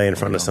to play in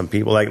front of some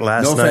people. Like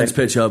last night. No offense,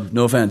 Pitch Hub.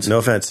 No offense. No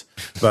offense.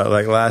 But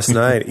like last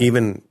night,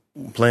 even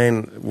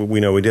playing,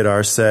 we did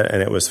our set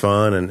and it was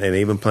fun. And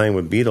even playing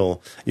with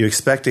Beatle, you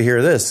expect to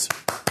hear this.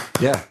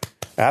 Yeah.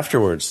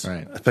 Afterwards.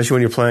 Right. Especially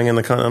when you're playing in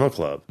the Continental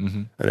Club. Mm-hmm.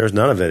 And there was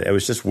none of it. It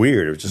was just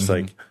weird. It was just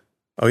like,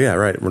 oh, yeah,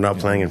 right. We're not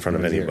playing in front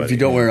of anybody. If you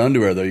don't wear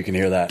underwear, though, you can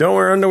hear that. Don't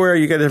wear underwear,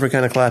 you get a different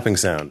kind of clapping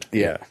sound.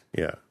 Yeah.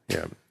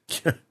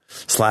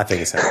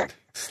 Slapping sound.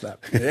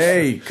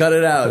 Hey, cut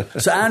it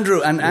out. So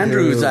Andrew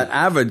is an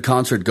avid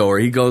concert goer.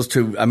 He goes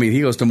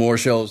to more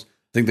shows,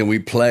 I think, than we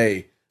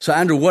play. So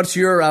Andrew, what's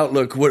your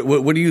outlook?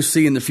 What do you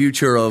see in the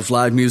future of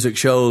live music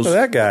shows? Oh,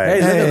 that guy.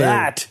 Hey, look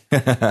at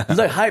that. He's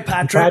like, hi,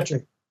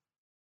 Patrick.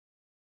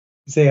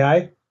 Say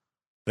hi.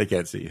 They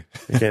can't see you.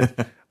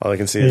 All they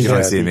can see is you. You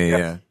can't see me,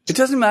 yeah. It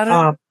doesn't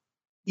matter.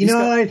 You know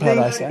what I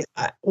think?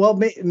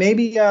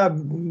 Maybe,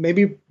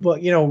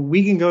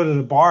 we can go to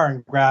the bar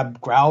and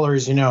grab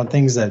growlers,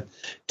 things that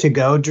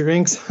to-go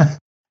drinks.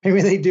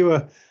 Maybe they do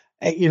a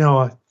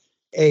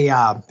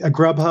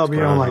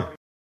Grubhub, like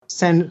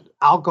send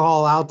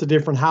alcohol out to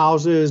different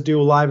houses,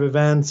 do live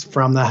events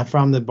from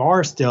the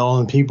bar still,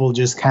 and people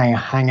just kind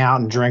of hang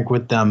out and drink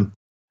with them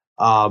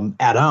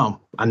at home,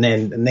 and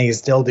they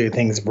still do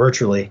things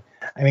virtually.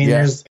 I mean,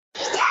 I'm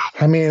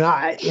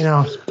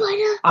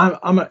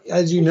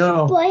as you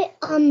know. But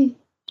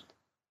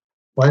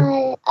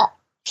What?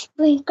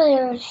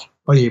 sprinklers.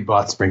 Oh, you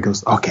bought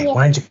sprinklers. Okay, Yeah.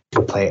 why don't you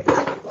go play it?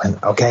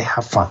 Okay,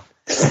 have fun.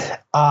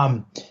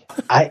 Trying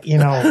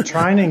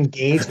to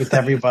engage with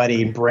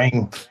everybody,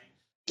 bring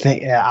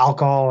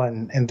alcohol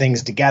and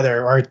things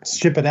together, or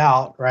ship it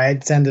out,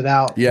 right? Send it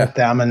out with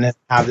them, and then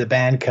have the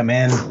band come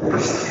in.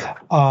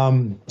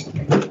 I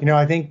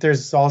think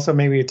there's also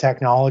maybe a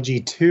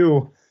technology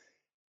to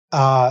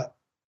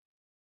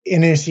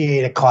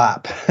initiate a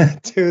clap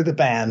to the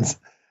bands,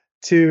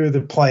 to the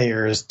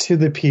players, to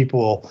the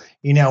people.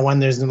 When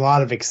there's a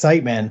lot of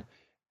excitement,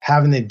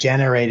 having it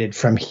generated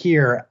from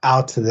here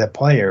out to the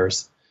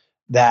players,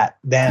 that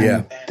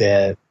then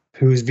the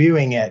who's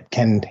viewing it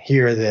can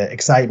hear the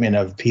excitement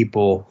of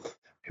people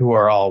who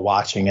are all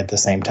watching at the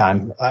same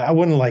time. I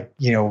wouldn't like,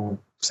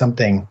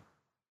 something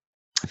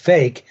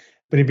fake,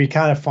 but it'd be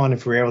kind of fun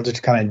if we were able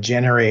to kind of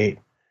generate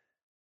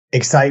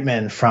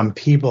excitement from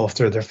people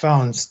through their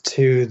phones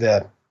to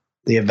the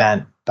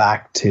event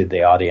back to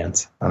the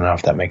audience. I don't know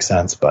if that makes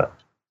sense, but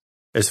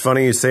it's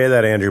funny you say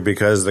that, Andrew,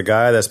 because the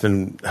guy that's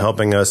been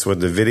helping us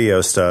with the video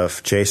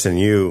stuff, Jason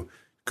Yu,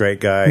 great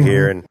guy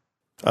here, and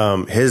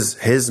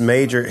his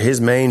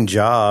main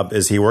job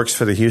is he works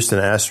for the Houston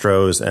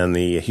Astros and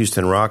the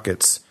Houston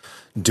Rockets,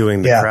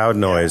 doing the crowd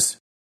noise,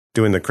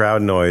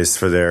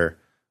 for their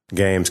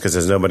games because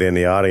there's nobody in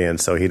the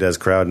audience, so he does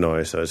crowd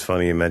noise. So it's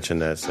funny you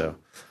mentioned that. So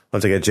I'll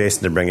have to get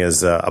Jason to bring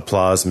his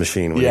applause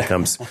machine when he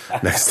comes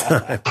next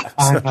time.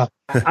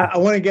 I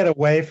want to get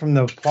away from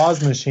the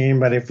applause machine,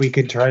 but if we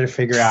could try to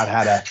figure out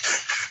how to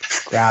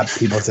grab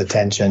people's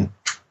attention,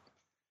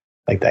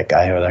 like that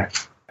guy over there.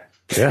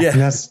 Yeah.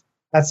 And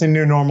that's a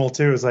new normal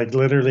too. It's like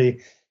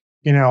literally,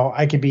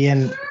 I could be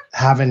in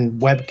having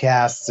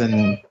webcasts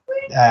and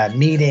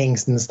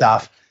meetings and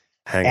stuff,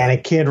 and a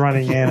kid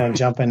running in and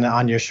jumping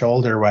on your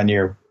shoulder when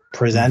you're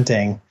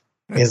presenting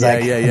is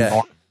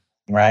normal,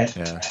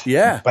 right?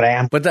 Yeah. But I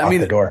am off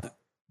the door.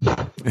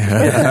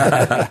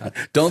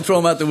 Don't throw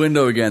him out the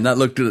window again. That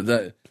looked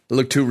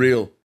too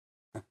real.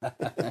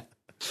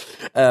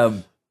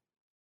 It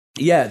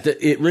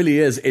really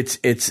is.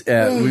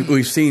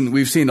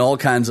 We've seen all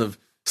kinds of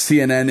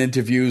CNN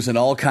interviews and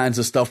all kinds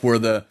of stuff where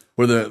the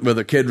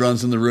kid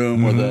runs in the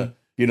room, where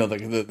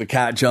the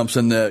cat jumps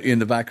in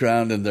the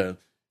background, and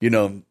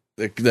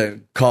they're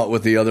caught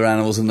with the other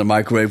animals in the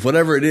microwave.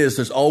 Whatever it is,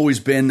 there's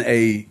always been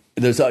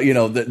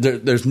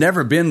there's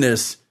never been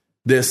this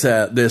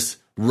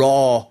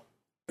raw,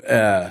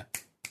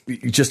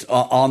 just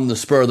on the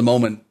spur of the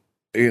moment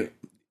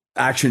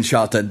action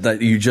shot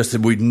that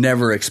we'd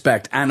never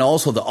expect, and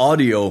also the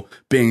audio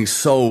being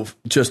so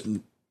just.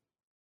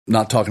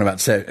 Not talking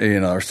about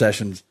our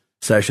session,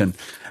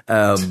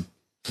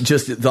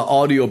 just the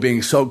audio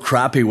being so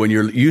crappy when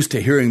you're used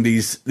to hearing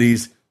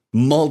these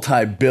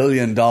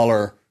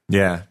multi-billion-dollar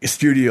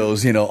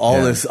studios,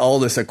 all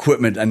this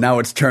equipment, and now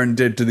it's turned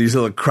into these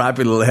little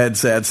crappy little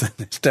headsets.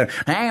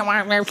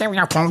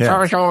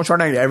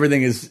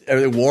 Everything is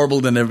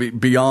warbled and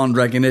beyond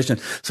recognition.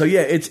 So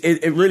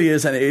it really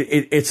is, and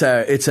it's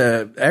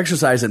a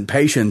exercise in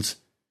patience.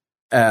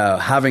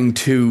 Having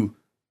to,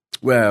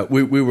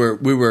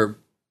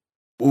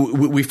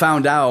 we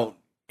found out,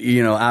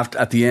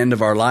 at the end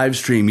of our live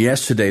stream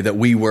yesterday that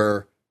we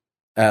were,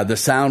 the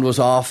sound was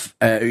off.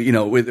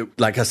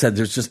 Like I said,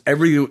 there's just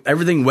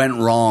everything went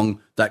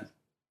wrong that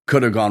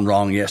could have gone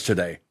wrong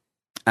yesterday,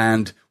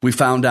 and we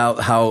found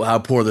out how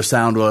poor the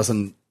sound was,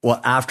 and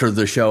after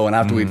the show and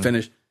after we'd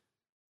finished.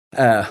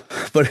 But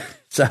it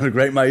sounded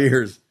great in my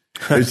ears.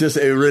 We had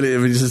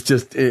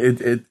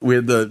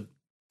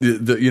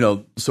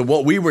so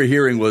what we were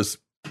hearing was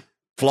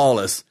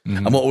flawless,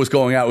 and what was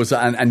going out was,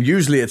 and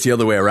usually it's the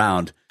other way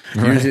around.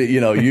 Right.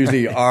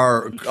 Usually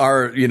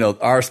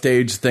our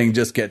stage thing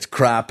just gets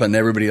crap, and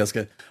everybody else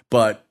gets.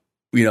 But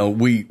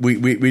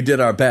we did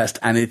our best,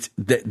 and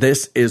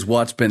this is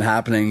what's been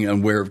happening,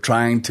 and we're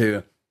trying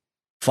to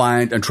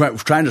find and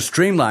trying to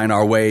streamline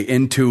our way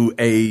into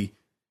a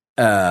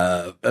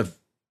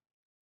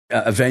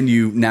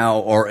venue now,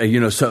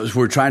 or so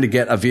we're trying to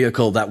get a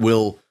vehicle that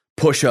will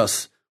push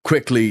us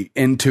quickly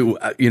into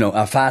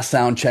a fast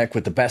sound check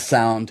with the best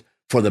sound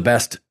for the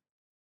best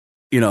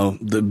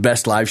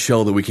live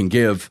show that we can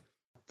give.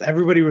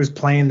 Everybody was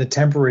playing the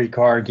temporary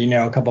card,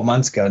 a couple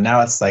months ago.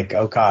 Now it's like,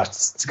 oh gosh,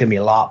 it's going to be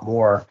a lot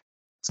more.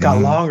 It's got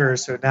longer,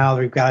 so now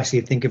we've got to actually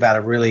think about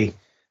a really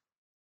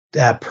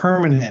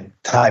permanent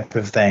type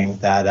of thing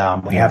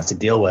that we have to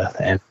deal with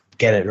and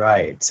get it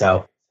right.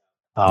 So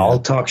all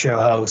talk show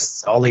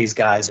hosts, all these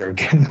guys are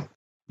getting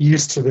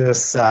used to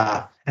this.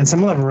 And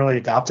some of them really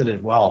adopted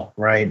it well,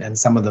 right? And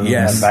some of them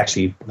have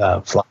actually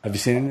flown. Have you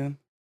seen it?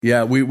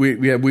 Yeah,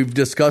 we've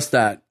discussed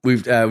that. We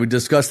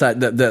discussed that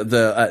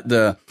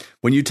the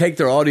when you take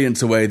their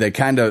audience away, they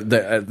kind of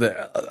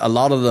a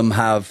lot of them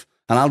have,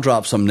 and I'll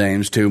drop some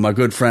names too. My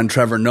good friend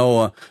Trevor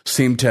Noah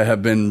seemed to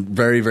have been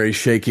very, very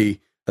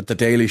shaky at the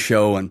Daily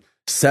Show, and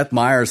Seth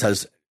Meyers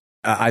has,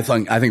 I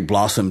think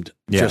blossomed.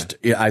 Yeah.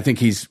 I think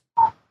he's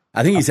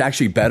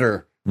actually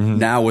better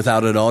now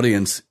without an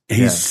audience.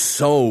 He's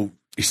so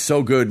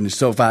good and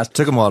so fast.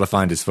 Took him a while to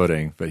find his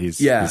footing, but he's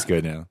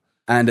good now.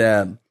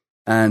 And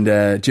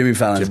and Jimmy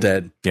Fallon's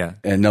dead. Yeah.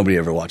 And nobody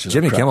ever watches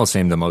Jimmy that crap. Kimmel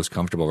seemed the most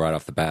comfortable right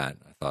off the bat,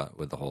 I thought,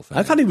 with the whole thing.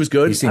 I thought he was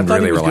good. He seemed I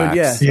thought really he was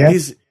relaxed. good. Yeah. Yeah.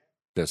 He's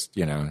Just,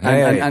 you know,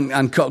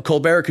 and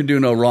Colbert can do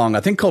no wrong. I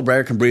think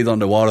Colbert can breathe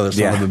underwater. The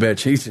son of a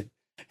bitch. He's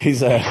he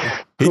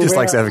just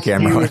likes to have a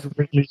camera He on. was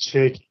really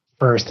shaky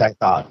first. I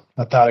thought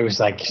it was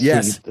like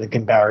Yes. like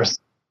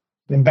embarrassing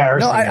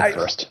at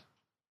first.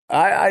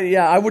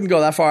 I wouldn't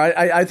go that far.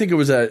 I think it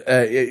was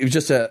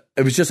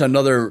just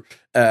another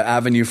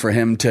avenue for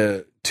him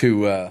to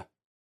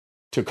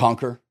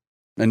conquer,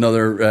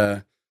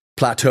 another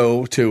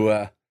plateau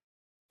to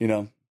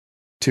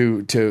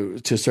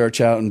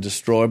search out and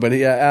destroy. But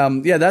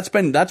that's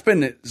been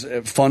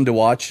fun to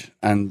watch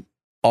and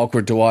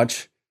awkward to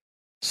watch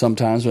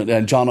sometimes.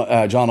 But John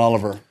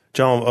Oliver, he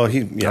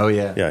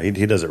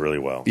does it really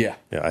well. Yeah,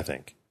 I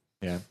think.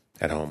 Yeah,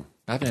 at home.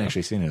 I haven't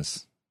actually seen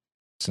his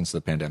since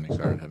the pandemic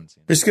started. I haven't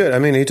seen it. It's good. I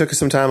mean, he took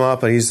some time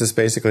off, but he's just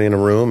basically in a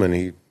room, and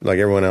he, like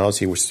everyone else,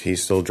 he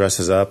still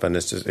dresses up, and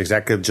it's just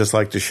exactly just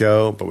like the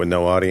show, but with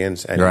no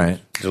audience, and Right.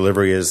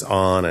 delivery is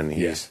on, and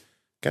he's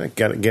kind of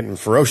getting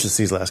ferocious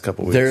these last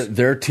couple of weeks.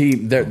 their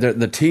team,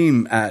 the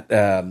team at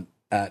the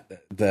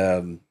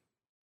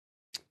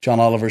John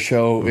Oliver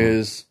show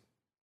is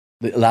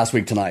last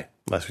week tonight.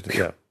 Last week,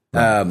 yeah.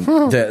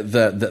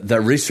 The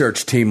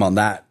research team on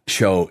that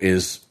show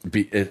is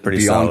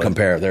beyond solid.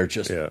 compare. They're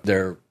just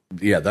they're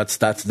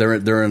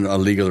in a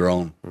league of their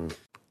own.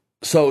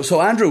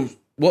 So Andrew,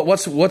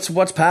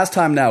 what's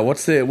pastime now?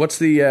 What's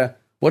Santa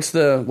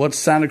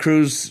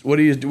Cruz? What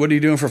are you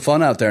doing for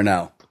fun out there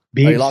now?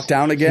 Beach, Are you locked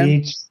down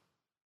again?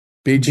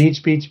 Beach.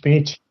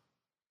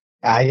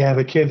 Yeah,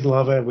 the kids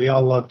love it. We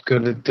all love go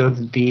to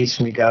the beach,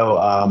 and we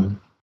go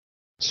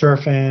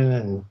surfing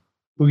and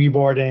boogie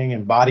boarding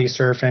and body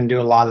surfing. Do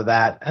a lot of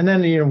that, and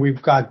then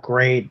we've got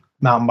great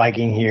mountain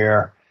biking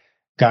here.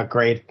 Got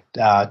great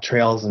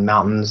trails and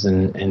mountains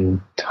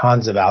and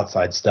tons of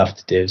outside stuff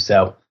to do.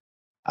 So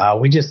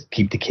we just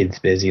keep the kids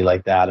busy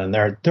like that, and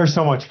they're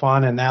so much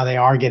fun. And now they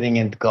are getting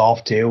into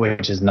golf too,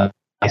 which is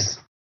nice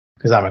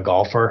because I'm a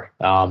golfer.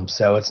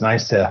 So it's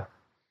nice to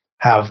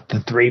have the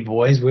three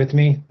boys with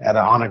me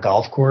on a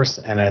golf course,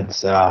 and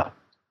it's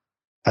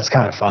that's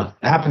kind of fun.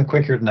 It happened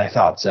quicker than I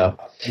thought. So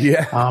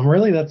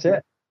really that's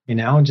it.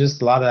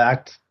 Just a lot of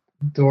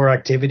outdoor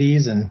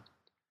activities, and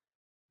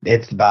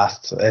it's the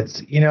best. It's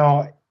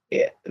the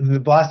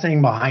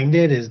blessing behind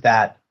it is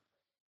that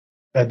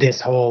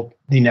this whole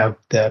the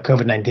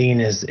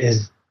COVID-19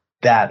 is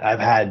that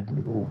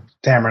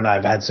Tamara and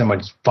I've had so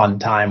much fun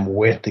time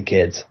with the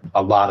kids,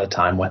 a lot of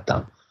time with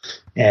them.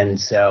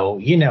 And so,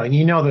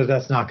 that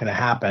that's not going to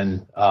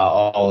happen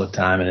all the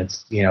time, and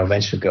it's,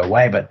 eventually go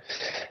away. But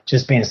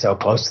just being so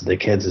close to the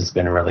kids has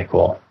been really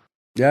cool.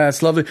 Yeah,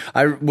 it's lovely.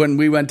 When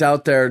we went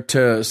out there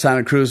to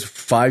Santa Cruz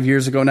 5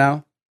 years ago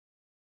now,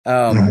 we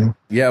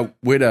had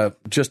a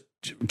just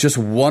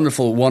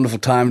wonderful, wonderful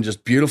time.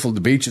 Just beautiful. The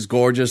beach is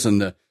gorgeous,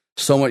 and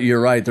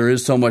you're right. There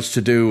is so much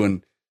to do,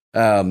 and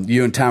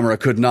you and Tamara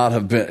could not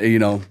have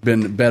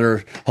been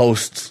better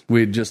hosts.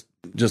 We just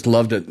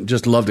loved it.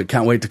 Just loved it.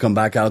 Can't wait to come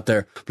back out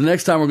there. But the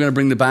next time we're going to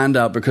bring the band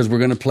out because we're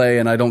going to play,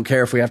 and I don't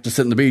care if we have to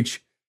sit on the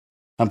beach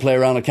and play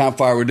around a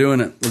campfire. We're doing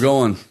it. We're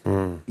going.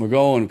 We're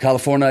going.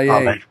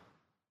 California.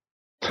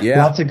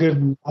 Yeah. Lots of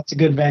good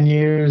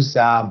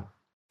venues,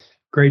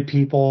 great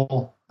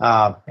people,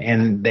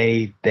 and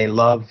they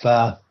love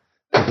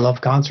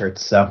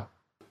concerts. So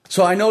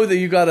I know that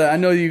you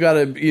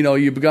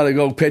gotta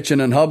go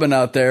pitching and hubbing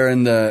out there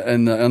on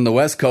the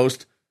West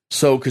Coast.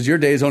 So, because your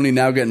day's only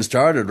now getting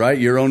started, right?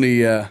 You're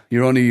only 10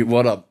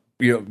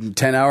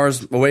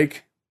 hours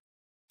awake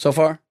so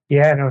far?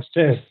 Yeah, no.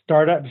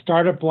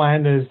 Startup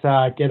plan is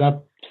get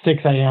up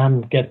 6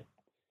 a.m., get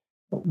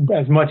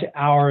as much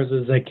hours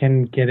as I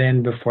can get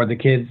in before the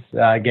kids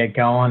get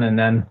going, and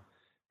then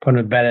put them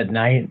to bed at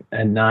night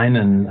at 9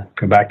 and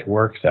go back to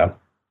work. So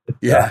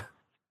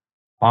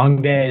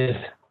long days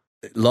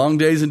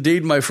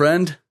indeed, my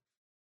friend.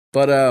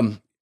 But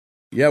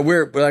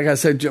we're, like I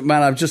said,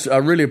 man, I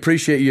really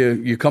appreciate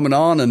you coming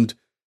on, and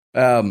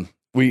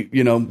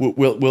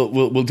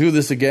we'll do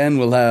this again.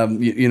 We'll have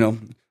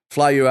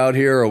fly you out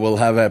here, or we'll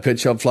have a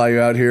pitch up fly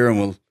you out here,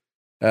 and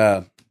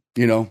we'll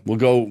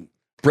go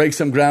break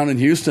some ground in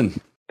Houston.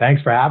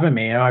 Thanks for having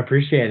me. I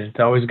appreciate it. It's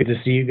always good to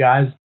see you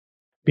guys.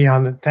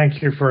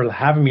 Thank you for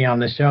having me on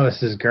the show.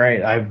 This is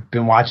great. I've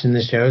been watching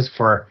the shows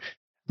for,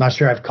 I'm not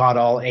sure I've caught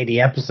all 80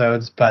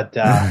 episodes, but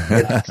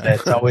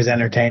it's always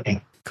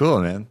entertaining.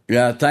 Cool, man.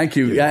 Yeah, thank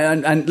you. Yeah,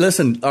 and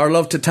listen, our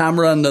love to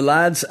Tamara and the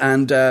lads,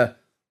 and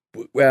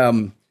we're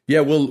going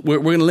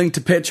to link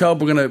to Pitch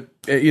Hub. We're going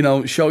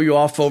to show you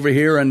off over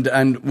here,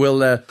 and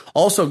we'll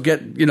also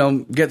get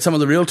some of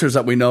the realtors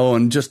that we know,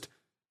 and just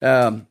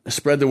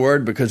spread the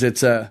word, because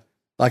it's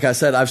like I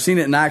said, I've seen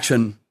it in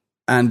action,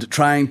 and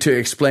trying to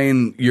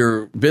explain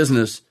your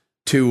business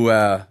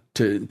to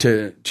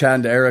Chad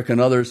and Eric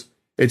and others.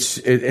 I'm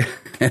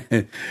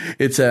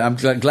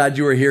glad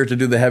you were here to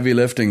do the heavy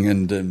lifting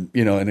and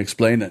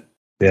explain it.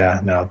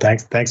 Yeah, no,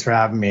 thanks for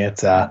having me.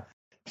 It's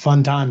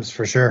fun times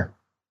for sure.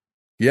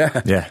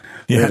 Yeah. Yeah.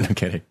 Yeah. No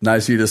kidding.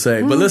 Nice of you to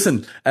say. But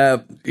listen,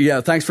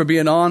 thanks for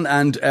being on,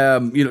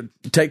 and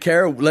take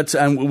care.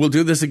 And we'll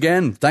do this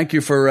again. Thank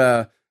you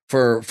for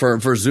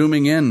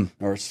zooming in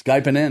or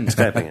Skyping in.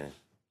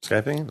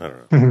 Skyping? I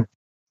don't know.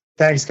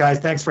 Thanks, guys.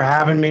 Thanks for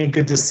having me.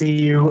 Good to see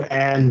you.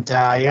 And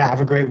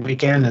have a great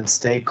weekend and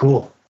stay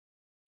cool.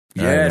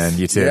 All right, Yes, man,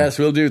 you too. Yes,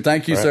 we'll do.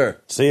 Thank you, sir.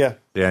 See ya.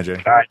 Yeah, Andrew.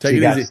 All right. Take see it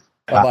you guys. easy.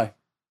 Bye-bye.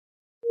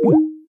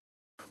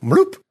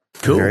 Bloop.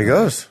 Cool. There he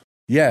goes.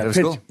 Yeah, was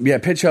cool.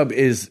 Pitch Hub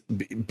is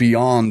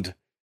beyond.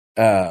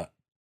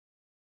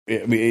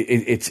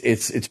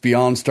 It's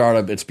beyond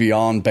startup. It's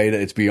beyond beta.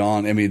 It's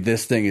beyond. I mean,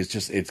 this thing is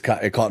just it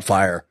caught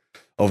fire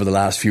over the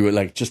last few.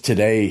 Like just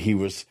today, he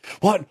was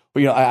what?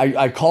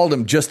 I called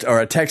him I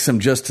texted him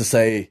just to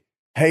say,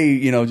 hey,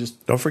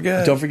 just Don't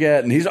forget.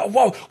 And he's like,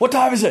 whoa, what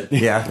time is it?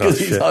 Yeah. because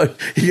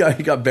he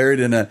got buried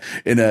in a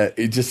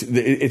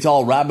it's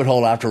all rabbit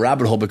hole after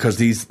rabbit hole because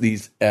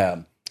these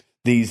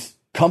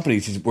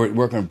companies, he's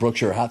working with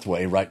Berkshire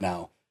Hathaway right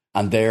now,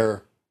 and they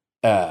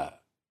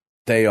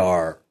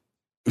are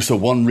so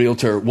one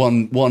realtor,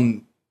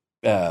 one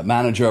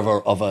manager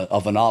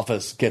of an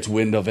office gets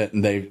wind of it,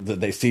 and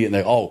they see it,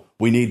 and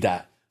we need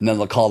that, and then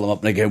they'll call them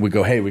up, and we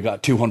go, hey, we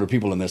got 200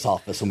 people in this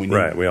office, and we need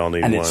Right, we all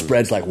need and one. it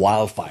spreads like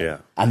wildfire. Yeah.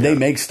 And they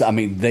make I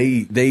mean,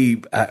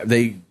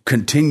 they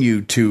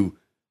continue to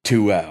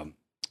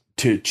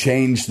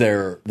change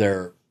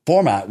their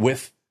format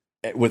with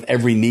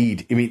every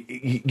need. I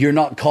mean, you're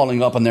not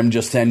calling up and them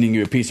just sending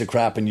you a piece of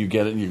crap and you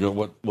get it and you go,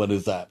 what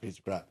is that piece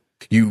of crap?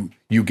 You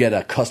get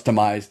a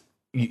customized,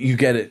 you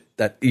get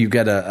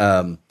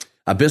a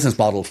business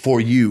model for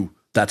you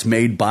that's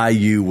made by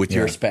you with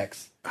your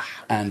specs.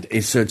 And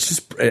it's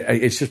just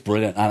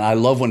brilliant. And I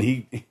love when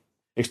he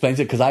explains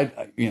it because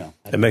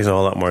It makes a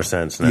whole lot more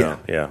sense now.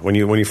 Yeah. When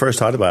you first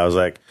talked about it, I was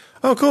like,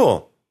 oh,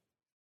 cool.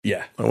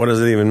 yeah. What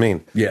does it even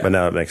mean? Yeah. But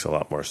now it makes a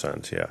lot more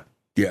sense. Yeah.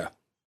 Yeah.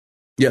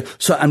 Yeah.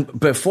 So, and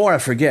before I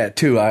forget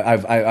too, I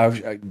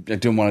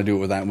didn't want to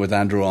do it with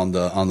Andrew on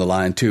the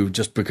line too,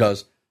 just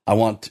because I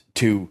want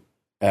to,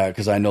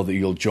 because I know that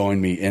you'll join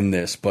me in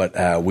this,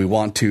 but we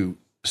want to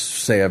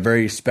say a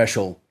very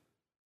special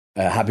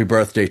happy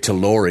birthday to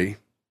Lori.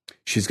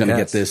 She's going to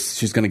get this.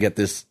 She's going to get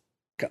this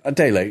a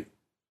day late,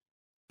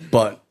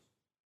 but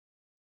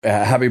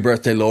happy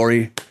birthday,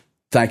 Lori.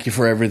 Thank you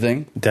for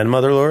everything. Den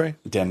Mother Lori?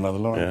 Den Mother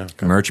Lori. Yeah.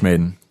 Merch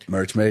maiden.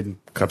 Merch maiden.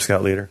 Cub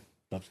Scout leader.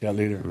 Cub Scout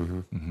leader.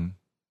 Mm-hmm.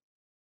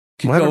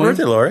 Keep Well, happy going.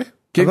 birthday, Lori.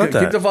 Keep, How about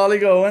keep that? the volley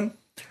going.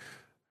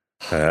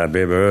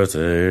 Happy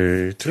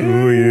birthday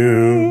to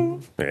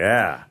you.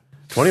 Yeah.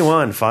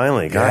 21,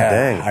 finally. God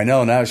dang. I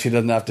know. Now she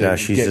doesn't have to Yeah,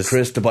 she's get just-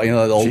 Chris to buy, the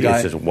old She guy.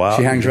 is just wild.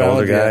 She hangs the around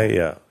older with guy.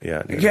 you.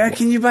 Yeah. Yeah,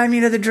 can you buy me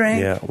another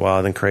drink? Yeah.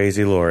 Wild and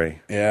crazy Lori.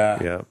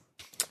 Yeah.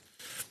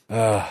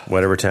 Yeah.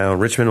 Whatever town.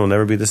 Richmond will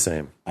never be the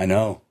same. I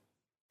know.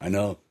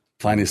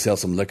 Finally sell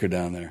some liquor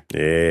down there.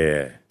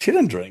 Yeah. She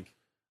doesn't drink.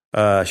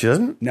 She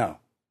doesn't? No.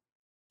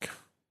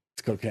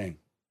 It's cocaine.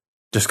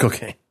 Just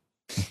cocaine.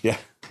 Yeah.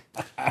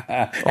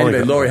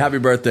 Anyway, Lori, happy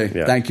birthday.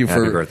 Yeah. Thank you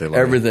Happy for birthday,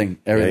 Lori. everything.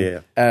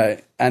 Yeah.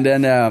 And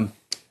then,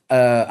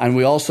 and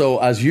we also,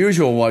 as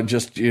usual,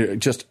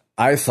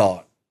 I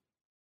thought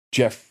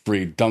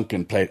Jeffrey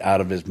Duncan played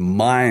out of his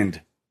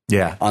mind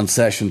Yeah. on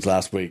Sessions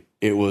last week.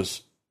 It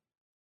was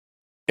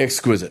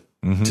exquisite,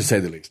 to say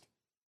the least.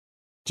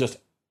 Just,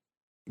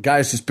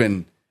 guy's just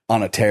been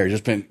on a tear,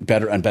 just been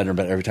better and better and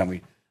better every time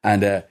we.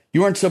 And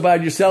you weren't so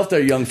bad yourself there,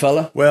 young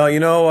fella. Well,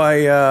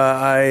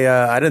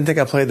 I didn't think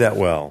I played that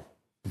well,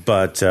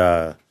 but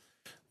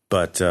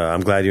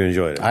I'm glad you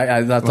enjoyed it.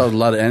 I thought a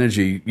lot of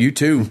energy. You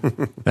too.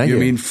 Thank you. I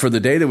mean, for the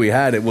day that we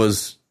had, I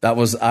was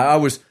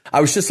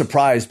just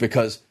surprised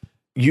because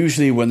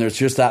usually when there's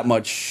just that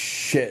much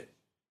shit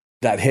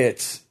that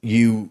hits,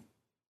 you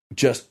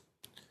just,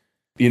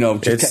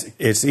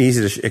 It's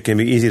easy to it can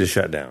be easy to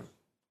shut down.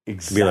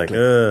 exactly.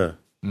 Be like,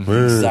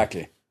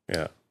 Exactly.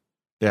 yeah.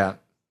 Yeah.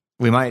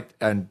 We might,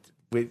 and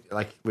we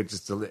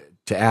just to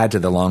add to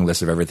the long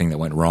list of everything that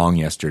went wrong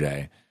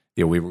yesterday.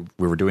 We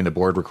were doing the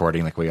board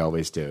recording like we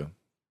always do,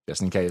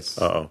 just in case.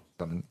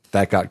 Something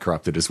that got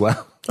corrupted as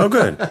well. Oh,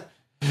 good.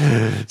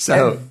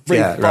 So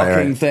Every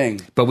fucking thing.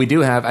 But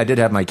I did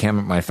have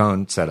my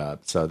phone set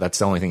up, so that's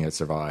the only thing that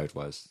survived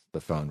was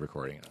the phone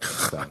recording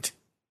it.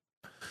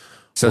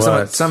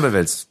 So some of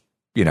it's,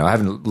 I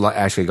haven't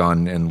actually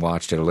gone and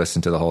watched it or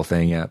listened to the whole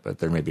thing yet, but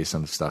there may be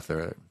some stuff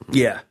there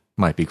that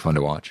might be fun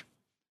to watch.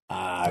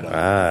 I don't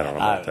know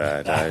about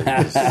that.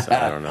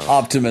 I don't know.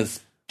 Optimus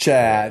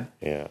Chad.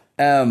 Yeah.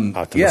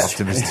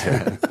 Yes.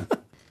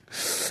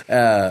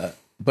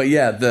 But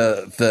yeah,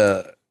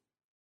 the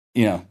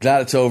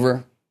glad it's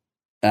over.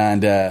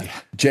 And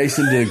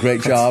Jason did a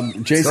great job.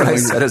 Jason, That's what I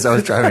said as I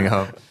was driving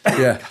home.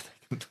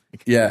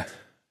 Yeah.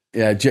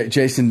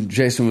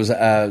 Jason was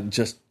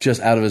just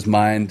out of his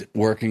mind,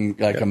 working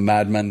like a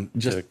madman.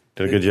 Just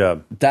did a good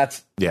job.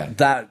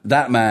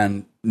 That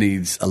man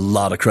needs a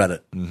lot of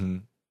credit.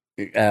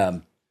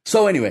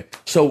 So anyway,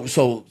 so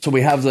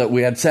we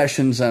had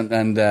sessions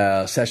and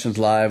sessions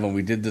live, and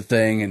we did the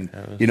thing,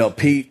 and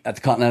Pete at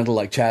the Continental,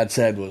 like Chad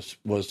said,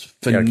 was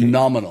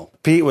phenomenal.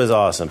 Pete was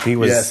awesome. Pete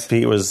was Yes.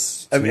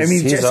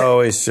 he's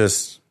always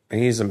just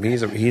he's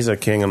a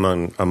king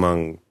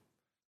among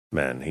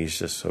men. He's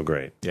just so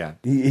great. Yeah.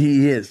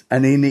 He is,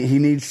 and he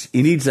needs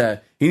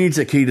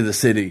a key to the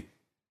city.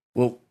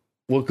 Well,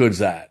 what good's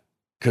that?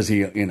 Because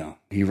he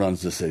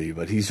runs the city,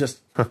 but he's just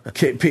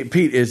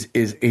Pete is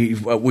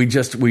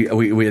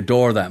we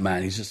adore that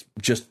man. He's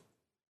just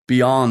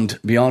beyond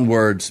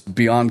words,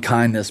 beyond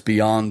kindness,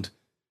 beyond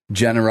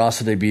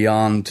generosity,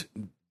 beyond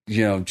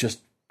just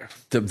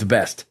the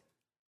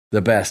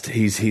best.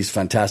 He's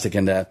fantastic,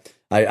 and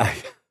I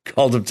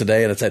called him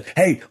today and I said,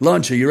 "Hey,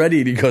 lunch, are you ready?"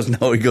 And he goes,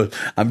 "No." He goes,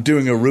 "I'm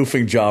doing a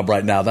roofing job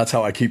right now. That's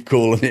how I keep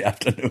cool in the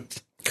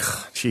afternoons."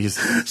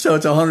 Jeez. So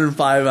it's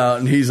 105 out,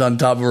 and he's on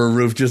top of a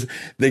roof. Just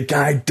the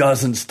guy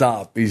doesn't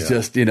stop. He's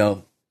just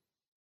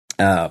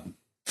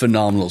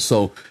phenomenal.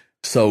 So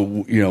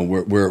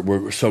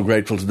we're so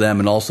grateful to them,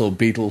 and also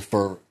Beatle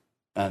for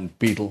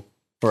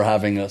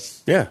having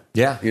us. Yeah.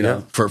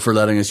 For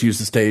letting us use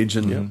the stage,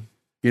 and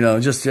we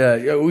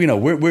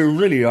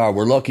really are.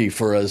 We're lucky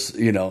for us.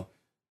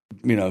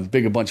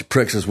 Big a bunch of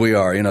pricks as we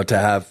are. To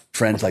have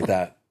friends like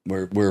that.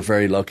 We're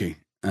very lucky,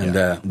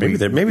 and maybe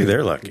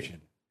they're lucky.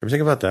 Ever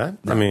think about that?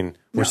 I mean,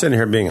 we're sitting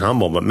here being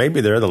humble, but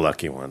maybe they're the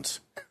lucky ones,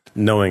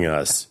 knowing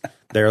us.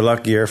 They're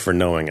luckier for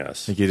knowing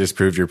us. I think you just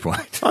proved your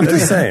point. I'm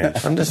just saying.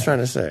 I'm just trying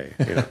to say.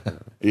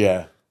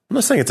 Yeah. I'm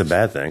not saying it's a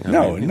bad thing.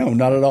 No,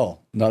 not at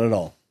all. Not at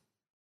all.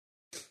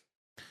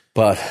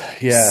 But,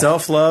 yeah.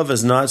 Self-love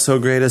is not so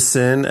great a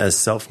sin as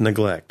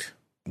self-neglect.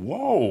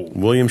 Whoa.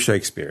 William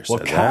Shakespeare said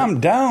Well, calm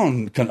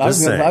down. I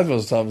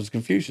was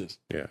Confucius.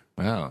 Yeah.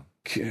 Wow.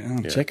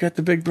 Check out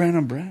the big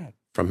Brandon Brad.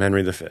 From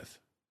Henry V.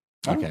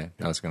 Okay.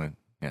 I was going to,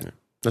 yeah.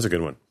 That's a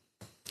good one.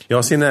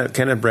 Y'all seen that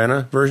Kenneth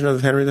Branagh version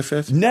of Henry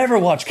V? Never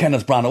watched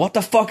Kenneth Branagh. What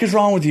the fuck is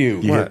wrong with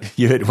you?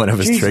 You hit one of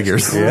his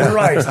triggers.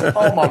 Christ.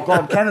 Oh, my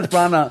God. Kenneth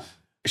Branagh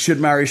should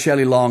marry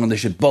Shelley Long, and they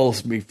should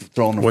both be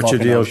thrown in What's your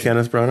fucking deal with ocean.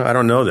 Kenneth Branagh? I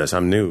don't know this.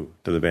 I'm new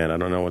to the band. I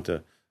don't know what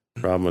the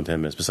problem with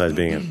him is, besides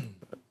being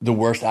the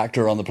worst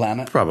actor on the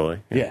planet? Probably.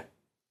 Yeah.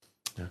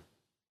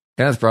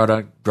 Kenneth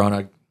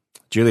Branagh,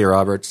 Julia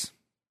Roberts,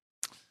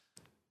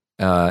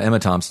 Emma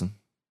Thompson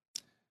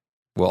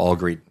will all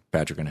greet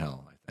Patrick in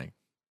hell, I think.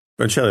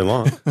 But Shelley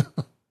Long.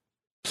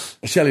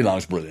 Shelley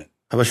Long's brilliant.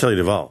 How about Shelley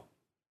Duvall?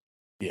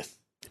 Yes.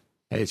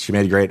 Hey, she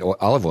made great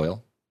olive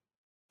oil.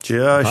 She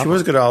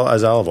was good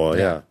as olive oil,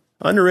 yeah.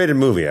 Underrated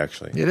movie,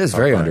 actually. It is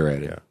very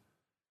underrated. Yeah.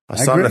 I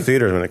saw it in the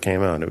theaters when it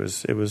came out. It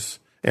was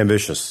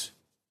ambitious.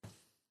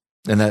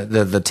 And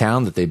the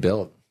town that they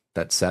built,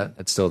 that set,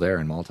 it's still there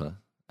in Malta.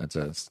 That's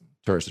a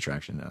tourist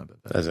attraction now.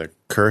 As a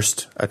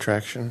cursed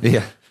attraction?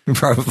 Yeah,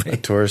 probably. A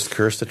tourist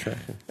cursed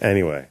attraction.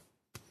 Anyway.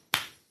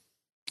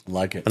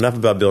 Like it. Enough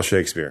about Bill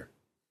Shakespeare.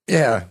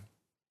 Yeah.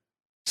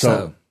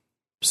 So,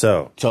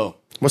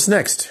 what's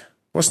next?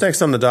 What's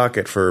next on the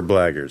docket for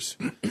Blaggers?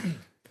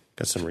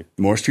 Got some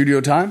more studio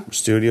time? Got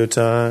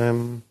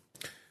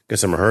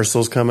some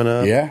rehearsals coming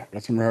up. Yeah,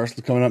 got some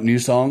rehearsals coming up. New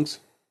songs.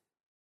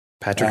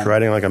 Patrick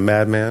writing like a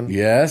madman.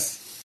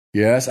 Yes.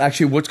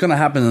 Actually, what's going to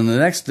happen in the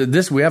next...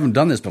 we haven't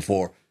done this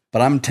before,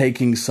 but I'm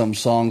taking some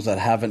songs that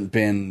haven't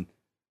been...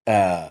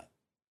 I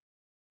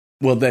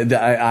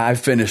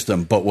finished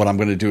them, but what I'm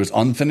going to do is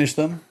unfinish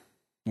them.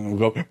 And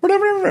we'll go...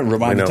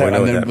 Remind the time,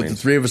 and then the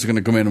three of us are going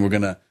to come in and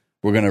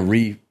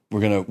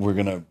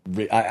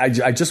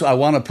I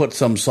want to put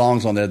some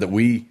songs on there that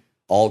we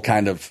all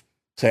kind of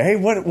say, hey,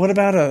 what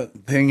about a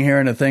thing here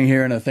and a thing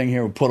here and a thing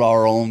here? We'll put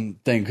our own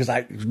thing, because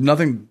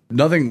nothing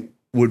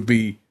would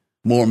be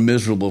more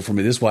miserable for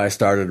me. This is why I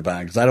started a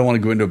band, because I don't want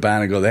to go into a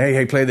band and go,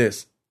 hey, play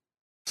this.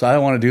 So I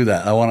don't want to do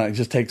that. I want to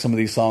just take some of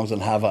these songs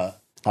and have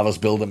us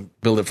build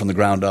it from the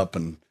ground up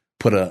and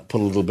put a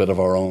little bit of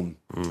our own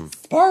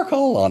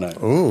sparkle on it.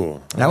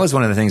 Ooh, that was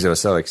one of the things that was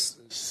so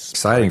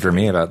exciting for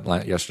me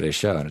about yesterday's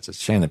show, and it's a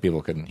shame that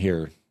people couldn't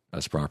hear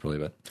us properly.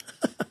 But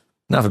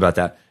enough about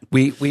that.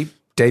 We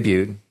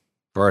debuted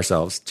for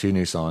ourselves 2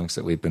 new songs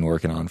that we've been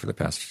working on for the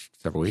past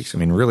several weeks. I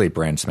mean, really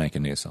brand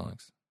spanking new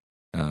songs.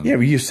 But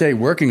you say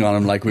working on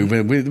them like we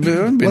haven't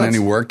been any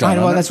work done.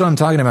 Well, that's what I'm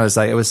talking about. It's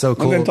like, it was so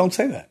cool. Well, then don't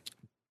say that.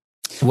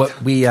 What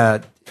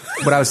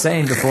I was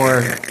saying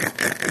before.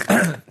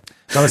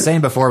 What I was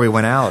saying before we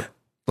went out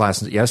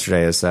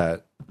yesterday is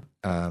that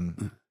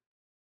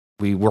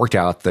we worked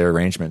out the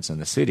arrangements in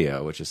the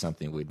studio, which is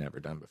something we'd never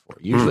done before.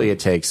 Usually it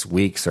takes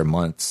weeks or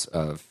months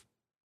of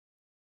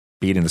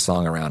beating the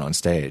song around on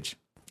stage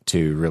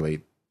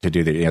to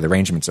do the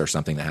arrangements are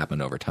something that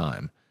happened over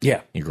time.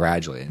 Yeah.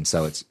 Gradually. And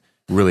so it's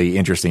really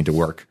interesting to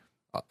work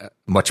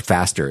much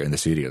faster in the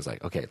studio. It's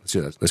like, okay, let's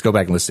do this. Let's go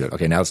back and listen to it.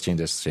 Okay, now let's change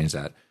this, change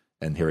that.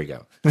 And here we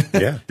go.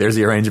 Yeah. There's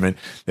the arrangement.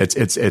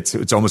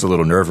 It's almost a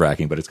little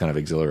nerve-wracking, but it's kind of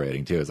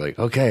exhilarating too. It's like,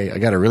 okay, I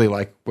got to really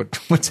like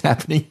what's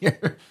happening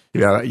here.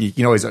 You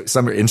know,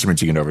 some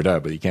instruments you can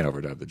overdub, but you can't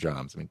overdub the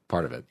drums. I mean,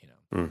 part of it,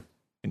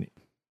 And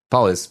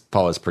Paul is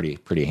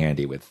pretty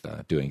handy with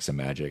doing some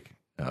magic.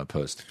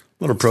 post.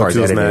 Little As far Pro as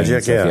Tools editing and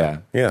magic, stuff, yeah.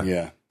 Yeah.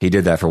 Yeah. He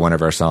did that for one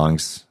of our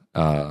songs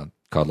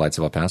called Lights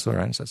of El Paso,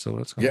 right? Is that still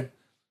what it's called? Yeah.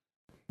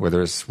 Where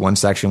there's one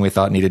section we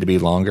thought needed to be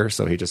longer,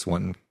 so he just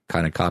went and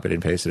kind of copied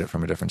and pasted it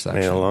from a different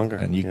section. Made it longer.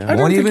 And you Yeah. I don't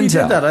won't think even he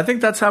tell. did that. I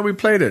think that's how we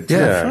played it.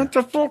 Yeah. Shut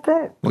the fuck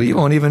up. Well, you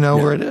won't even know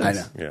where it is. I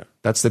know. Yeah.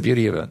 That's the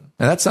beauty of it. And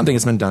that's something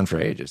that's been done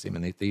for ages. I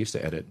mean, they used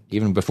to edit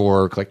even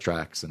before click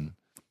tracks and,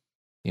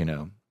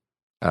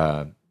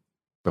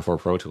 before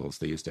Pro Tools,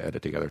 they used to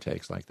edit together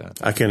takes like that.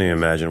 I can't even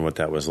imagine what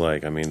that was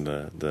like. I mean,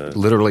 the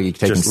Literally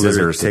taking just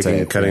literally scissors to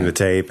tape. cutting the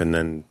tape and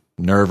then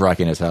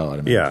Nerve-wracking as hell. I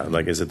mean, yeah,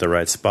 like is it the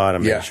right spot?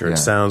 I'm Yeah. making sure Yeah. it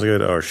sounds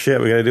good. Or shit,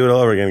 we got to do it all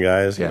over again,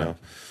 guys. Yeah. You know,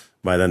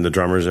 by then the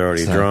drummers are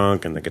already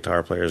drunk and the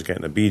guitar player's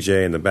getting a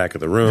BJ in the back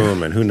of the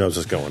room, and who knows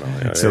what's going on.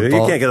 You know, So you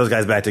Paul- can't get those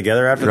guys back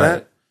together after Right.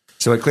 that.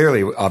 So it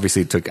clearly,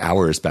 obviously, took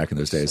hours back in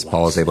those days.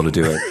 Paul was able to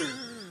do it.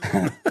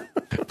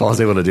 Paul was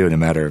able to do it in a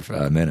matter of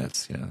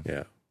minutes.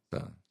 Yeah.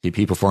 So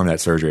he performed that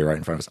surgery right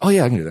in front of us. Oh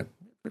yeah, I can do that.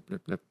 Blip,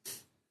 blip, blip.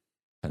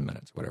 10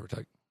 minutes, whatever it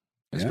took.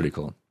 It's pretty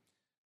cool.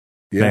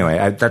 Yeah. Anyway,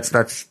 I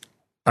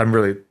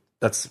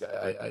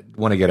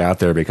want to get out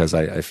there because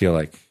I feel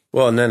like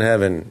Well, and then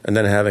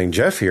having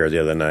Jeff here the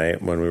other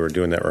night when we were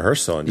doing that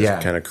rehearsal and just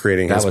Yeah. kind of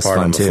creating that his was part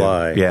fun on the too.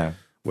 fly. Yeah.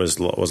 was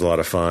a lot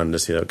of fun to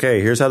see. Okay,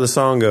 here's how the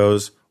song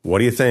goes. What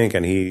do you think?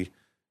 And he,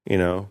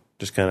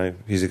 just kind of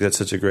he's got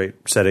such a great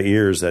set of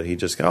ears that he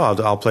just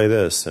I'll play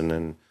this and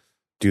then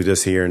do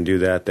this here and do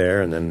that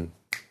there, and then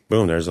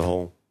boom, there's the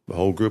whole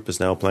group is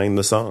now playing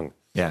the song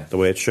Yeah. the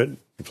way it should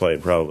be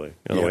played, probably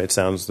the way it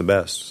sounds the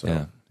best. So.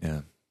 Yeah.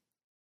 Yeah.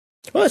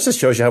 Well, that just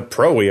shows you how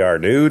pro we are,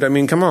 dude. I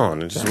mean, come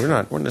on,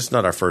 it's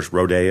not our first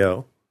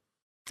rodeo.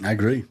 I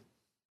agree.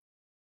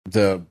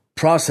 The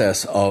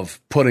process of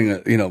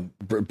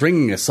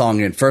bringing a song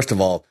in, first of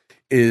all,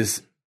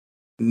 is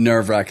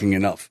nerve-wracking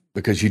enough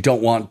because you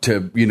don't want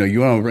to, you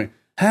want to bring.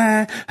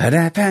 I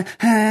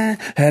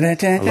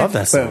love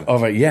that song.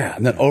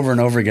 And then over and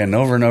over again,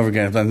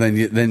 and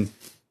then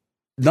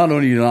not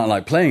only do you not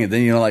like playing it,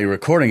 then you don't like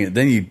recording it,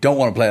 then you don't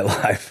want to play it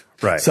live.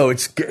 Right. So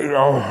it's but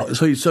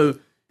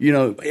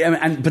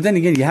then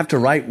again, you have to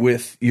write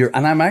with your.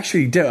 And I'm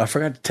actually I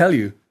forgot to tell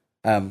you.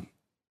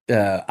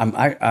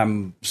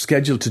 I'm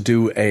scheduled to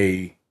do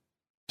a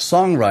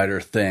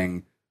songwriter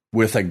thing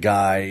with a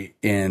guy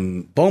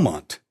in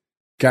Beaumont.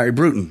 Gary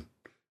Bruton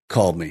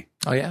called me.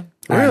 Oh yeah.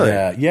 Really?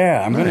 And,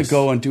 I'm going Nice. to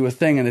go and do a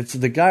thing, and it's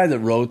the guy that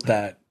wrote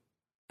that.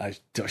 I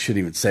shouldn't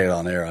even say it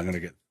on air. I'm going to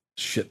get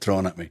shit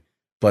thrown at me.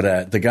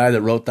 But the guy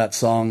that wrote that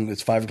song,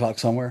 it's 5 o'clock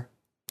somewhere.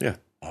 Yeah.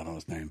 I don't know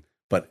his name,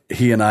 but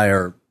he and I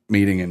are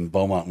meeting in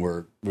Beaumont.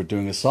 We're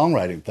doing a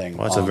songwriting thing.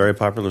 Well, it's a very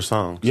popular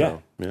song. So, Yeah.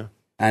 yeah.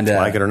 and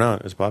Like it or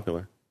not, it's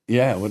popular.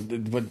 Yeah,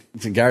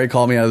 so Gary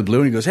called me out of the blue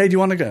and he goes, "Hey, do you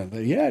want to go?" I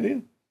said, "Yeah, I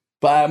do."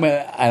 But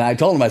and I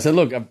told him, I said,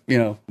 "Look, I've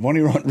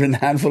only written a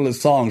handful of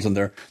songs and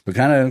they're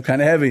kind of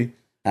heavy,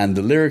 and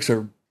the lyrics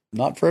are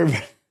not for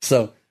everybody."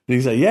 So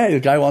he said, "Yeah,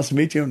 the guy wants to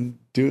meet you and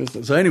do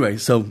it." So anyway,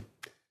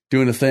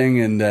 doing a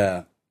thing and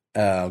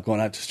going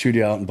out to the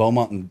studio out in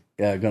Beaumont and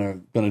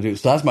gonna do.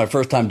 So that's my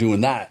first time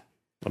doing that.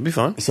 That'll be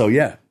fun. So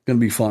yeah, gonna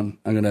be fun.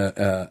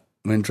 I'm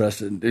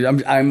interested.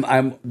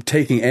 I'm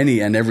taking any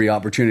and every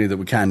opportunity that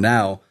we can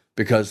now,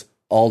 because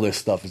all this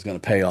stuff is going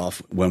to pay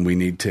off when we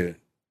need to,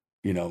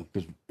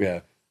 because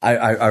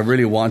I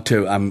really want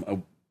to.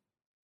 I'm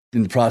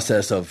in the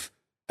process of,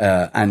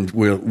 and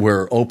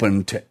we're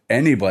open to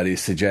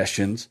anybody's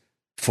suggestions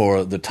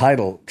for the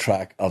title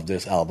track of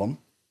this album.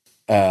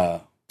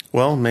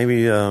 Well,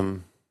 maybe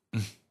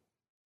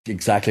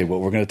Exactly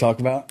what we're going to talk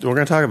about. we're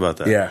going to talk about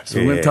that. Yeah, so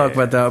we're going to talk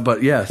about that.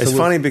 But yeah, so It's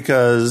funny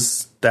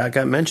because that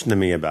got mentioned to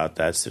me about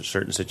that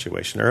certain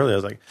situation earlier. I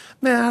was like,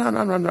 man,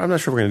 I'm not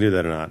sure we're going to do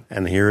that or not.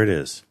 And here it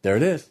is. There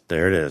it is.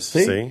 There it is.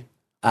 See? See?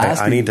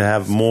 Ask I me. need to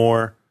have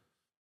more.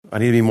 I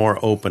need to be more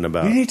open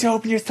about. You need to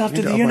open yourself I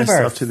to need the open myself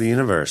universe, to the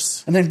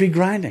universe. and then be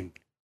grinding.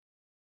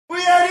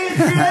 We are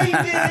created.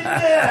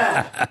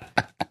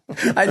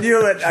 I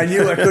knew it. I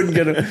knew I couldn't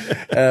get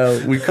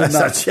it. We could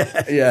not. Such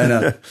a- Yeah, I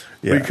know.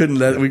 Yeah. We couldn't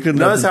let. We couldn't.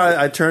 Notice let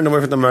how I turned away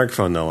from the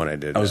microphone though when I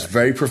did. I was that.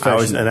 very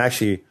professional. and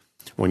actually,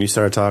 when you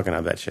started talking,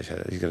 I bet you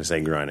he's going to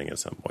say grinding at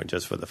some point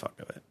just for the fuck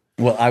of it.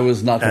 Well, I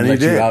was not going And to you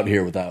let you did. out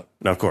here without.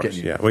 No, of course, getting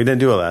you. yeah. We didn't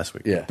do it last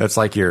week. Yeah. That's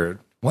like your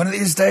one of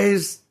these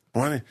days.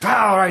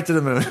 Pow! Right to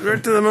the moon.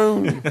 Right to the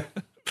moon.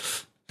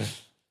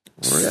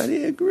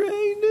 Ready,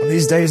 great. One of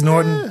these days,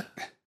 Norton.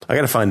 I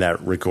got to find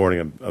that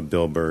recording of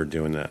Bill Burr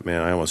doing that.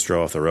 Man, I almost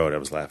drove off the road. I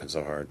was laughing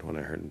so hard when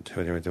I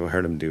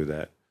heard him do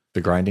that.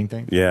 The grinding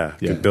thing. Yeah,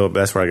 Yeah. Bill.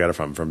 That's where I got it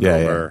from Bill Yeah,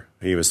 yeah. Burr.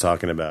 He was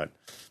talking about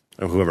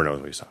whoever knows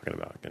what he's talking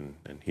about, and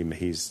he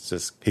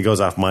goes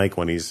off mic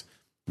when he's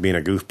being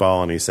a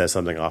goofball and he says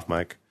something off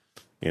mic.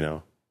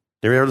 You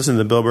ever listen to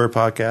the Bill Burr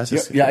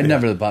podcast? Yeah, I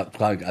never.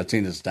 I've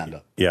seen this stand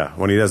up. Yeah,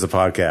 when he does the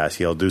podcast,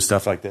 he'll do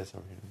stuff like this.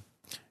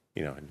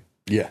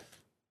 Yeah,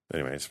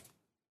 Anyways,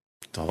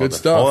 it's a Good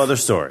stuff. Whole other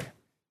story.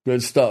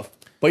 good stuff.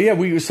 But yeah,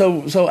 we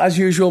so as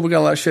usual, we got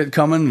a lot of shit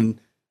coming,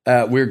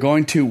 and we are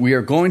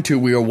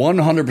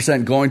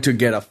 100% going to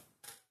get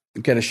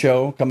a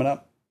show coming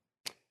up.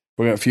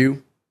 We're got a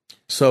few.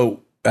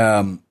 So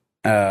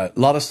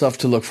lot of stuff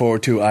to look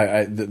forward to.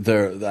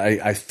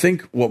 I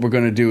think what we're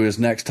going to do is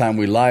next time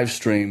we live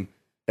stream,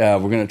 we're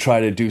going to try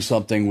to do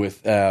something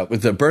with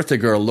the birthday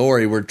girl,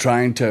 Lori. We're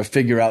trying to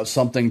figure out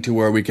something to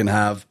where we can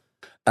have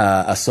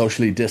a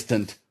socially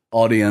distant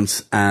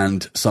audience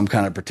and some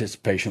kind of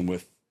participation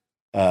with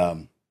a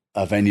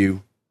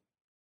venue.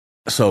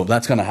 So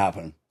that's going to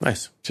happen.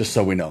 Nice. Just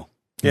so we know.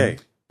 Yay.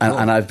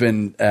 And I've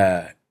been,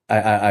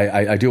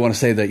 I do want to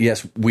say that,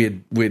 yes, we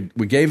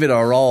gave it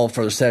our all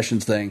for the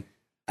sessions thing.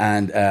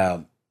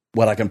 And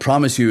what I can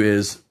promise you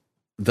is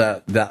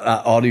that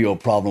audio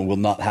problem will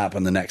not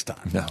happen the next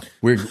time. No.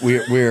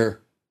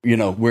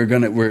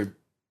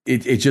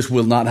 It just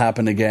will not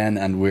happen again.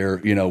 And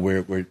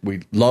we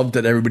loved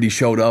that everybody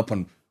showed up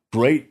and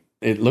great.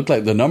 It looked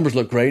like the numbers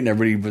looked great and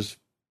everybody was,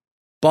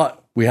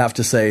 but we have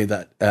to say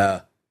that,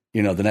 the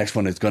next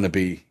one's going to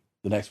be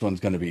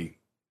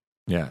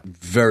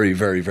very,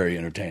 very, very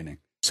entertaining.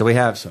 So we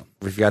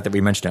forgot that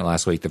we mentioned it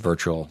last week, the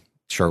virtual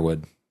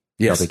Sherwood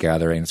Celtic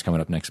Gathering is coming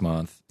up next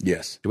month.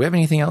 Yes. Do we have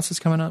anything else that's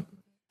coming up?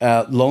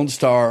 Lone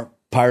Star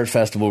Pirate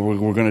Festival.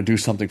 We're going to do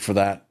something for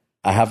that.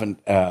 I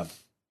haven't got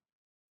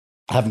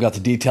the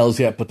details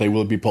yet, but they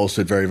will be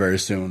posted very, very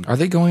soon. Are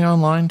they going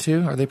online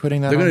too? Are they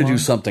putting that They're going to online?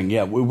 do something.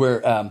 Yeah.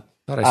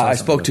 I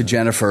spoke to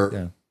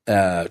Jennifer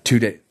 5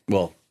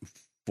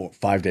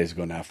 days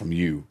ago now from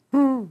you.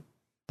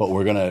 But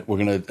we'll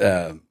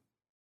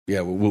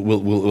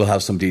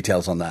have some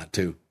details on that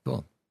too.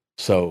 Cool.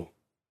 So,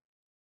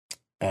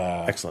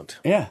 Excellent.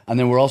 Yeah, and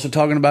then we're also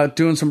talking about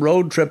doing some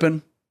road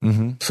tripping.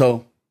 Mm-hmm.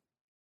 So,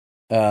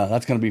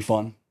 that's going to be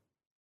fun.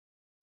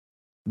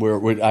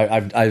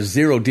 I have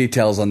zero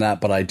details on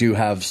that, but I do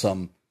have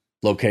some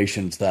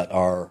locations that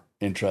are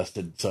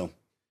interested. So,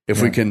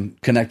 if we can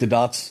connect the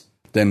dots,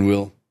 then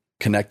we'll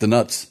connect the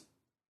nuts.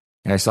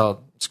 And I saw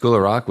School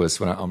of Rock was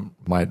when on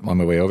my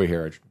way over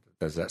here.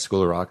 There's that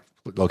School of Rock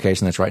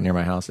location that's right near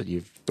my house that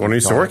you've The one I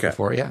used to work at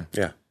before. Yeah.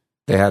 Yeah.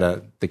 They had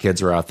the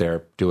kids were out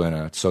there doing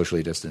a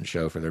socially distant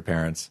show for their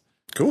parents.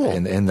 Cool.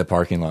 In the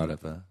parking lot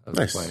of the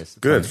Nice. place.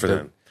 Good for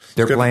them.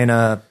 They're Good. playing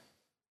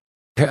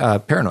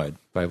Paranoid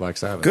by Black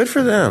Sabbath. Good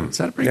for them. It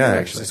sounded pretty good,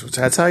 actually.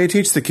 That's how you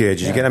teach the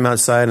kids. You get them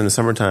outside in the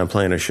summertime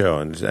playing a show,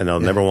 and they'll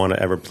never want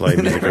to ever play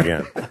music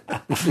again.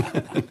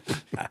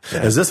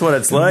 Is this what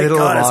it's like? Middle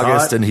God, of it's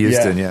August hot. in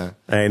Houston, yeah.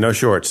 Hey, no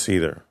shorts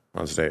either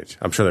on stage.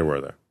 I'm sure they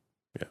were there.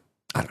 Yeah.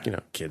 I don't know.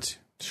 Kids,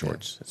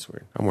 shorts. That's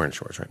weird. I'm wearing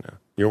shorts right now.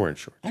 You're wearing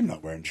shorts. I'm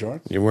not wearing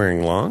shorts. You're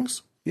wearing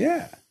longs?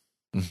 Yeah.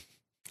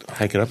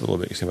 Hike it up a little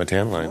bit. You see my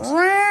tan lines.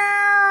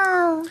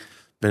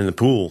 Been in the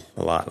pool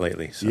a lot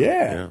lately. So,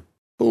 Yeah.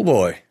 Cool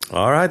boy.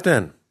 All right,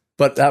 then.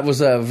 But that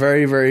was a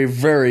very, very,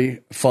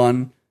 very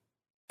fun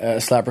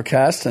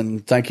Slappercast,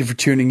 and thank you for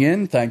tuning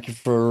in. Thank you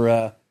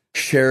for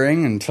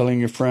sharing and telling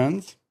your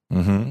friends.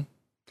 Mm-hmm.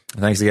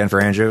 Thanks again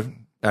for Andrew.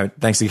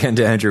 Thanks again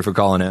to Andrew for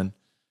calling in.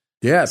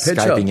 Yeah, pitch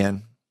Skyping up.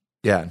 in.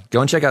 Yeah, go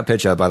and check out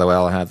Pitch Up, by the way.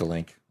 I'll have the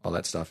link, all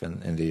that stuff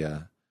in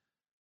the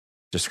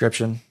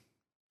description,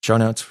 show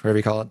notes, whatever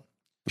you call it.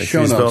 Make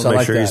Show sure, notes, I make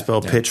like sure you that.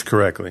 spell pitch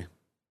correctly.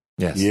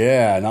 Yes.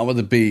 Yeah, not with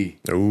a B.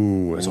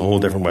 Ooh, it's a whole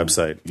different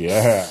website.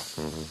 Yeah.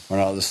 We're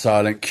not the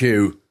silent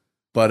Q.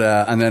 But,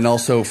 and then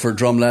also for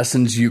drum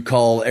lessons, you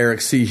call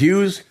Eric C.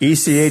 Hughes.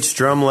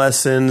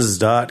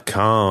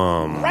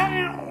 ECHdrumlessons.com.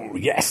 Wow,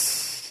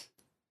 yes.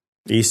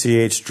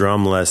 ECH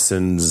Drum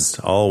Lessons,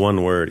 all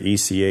one word,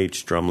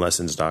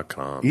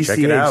 ECHdrumlessons.com. Check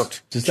it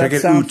out. Does Check that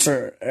it sound out.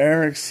 for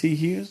Eric C.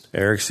 Hughes?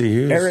 Eric C.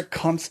 Hughes. Eric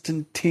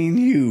Constantine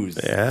Hughes.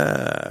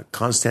 Yeah,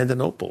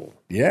 Constantinople.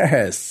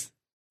 Yes.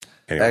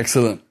 Anyway,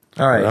 Excellent.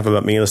 All right. enough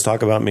about me. Let's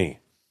talk about me.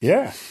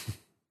 Yeah.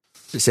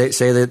 Say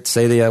the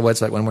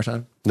website one more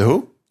time. The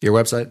who? Your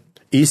website.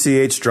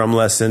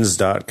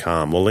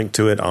 ECHdrumlessons.com. We'll link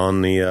to it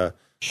on the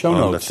Show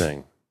on notes. the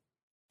thing,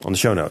 on the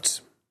show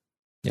notes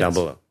down Yes.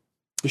 below.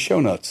 The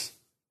show notes.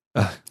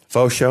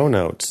 Faux show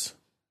notes.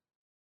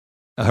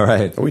 All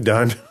right. Are we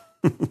done?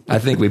 I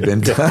think we've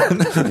been done.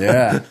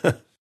 Yeah.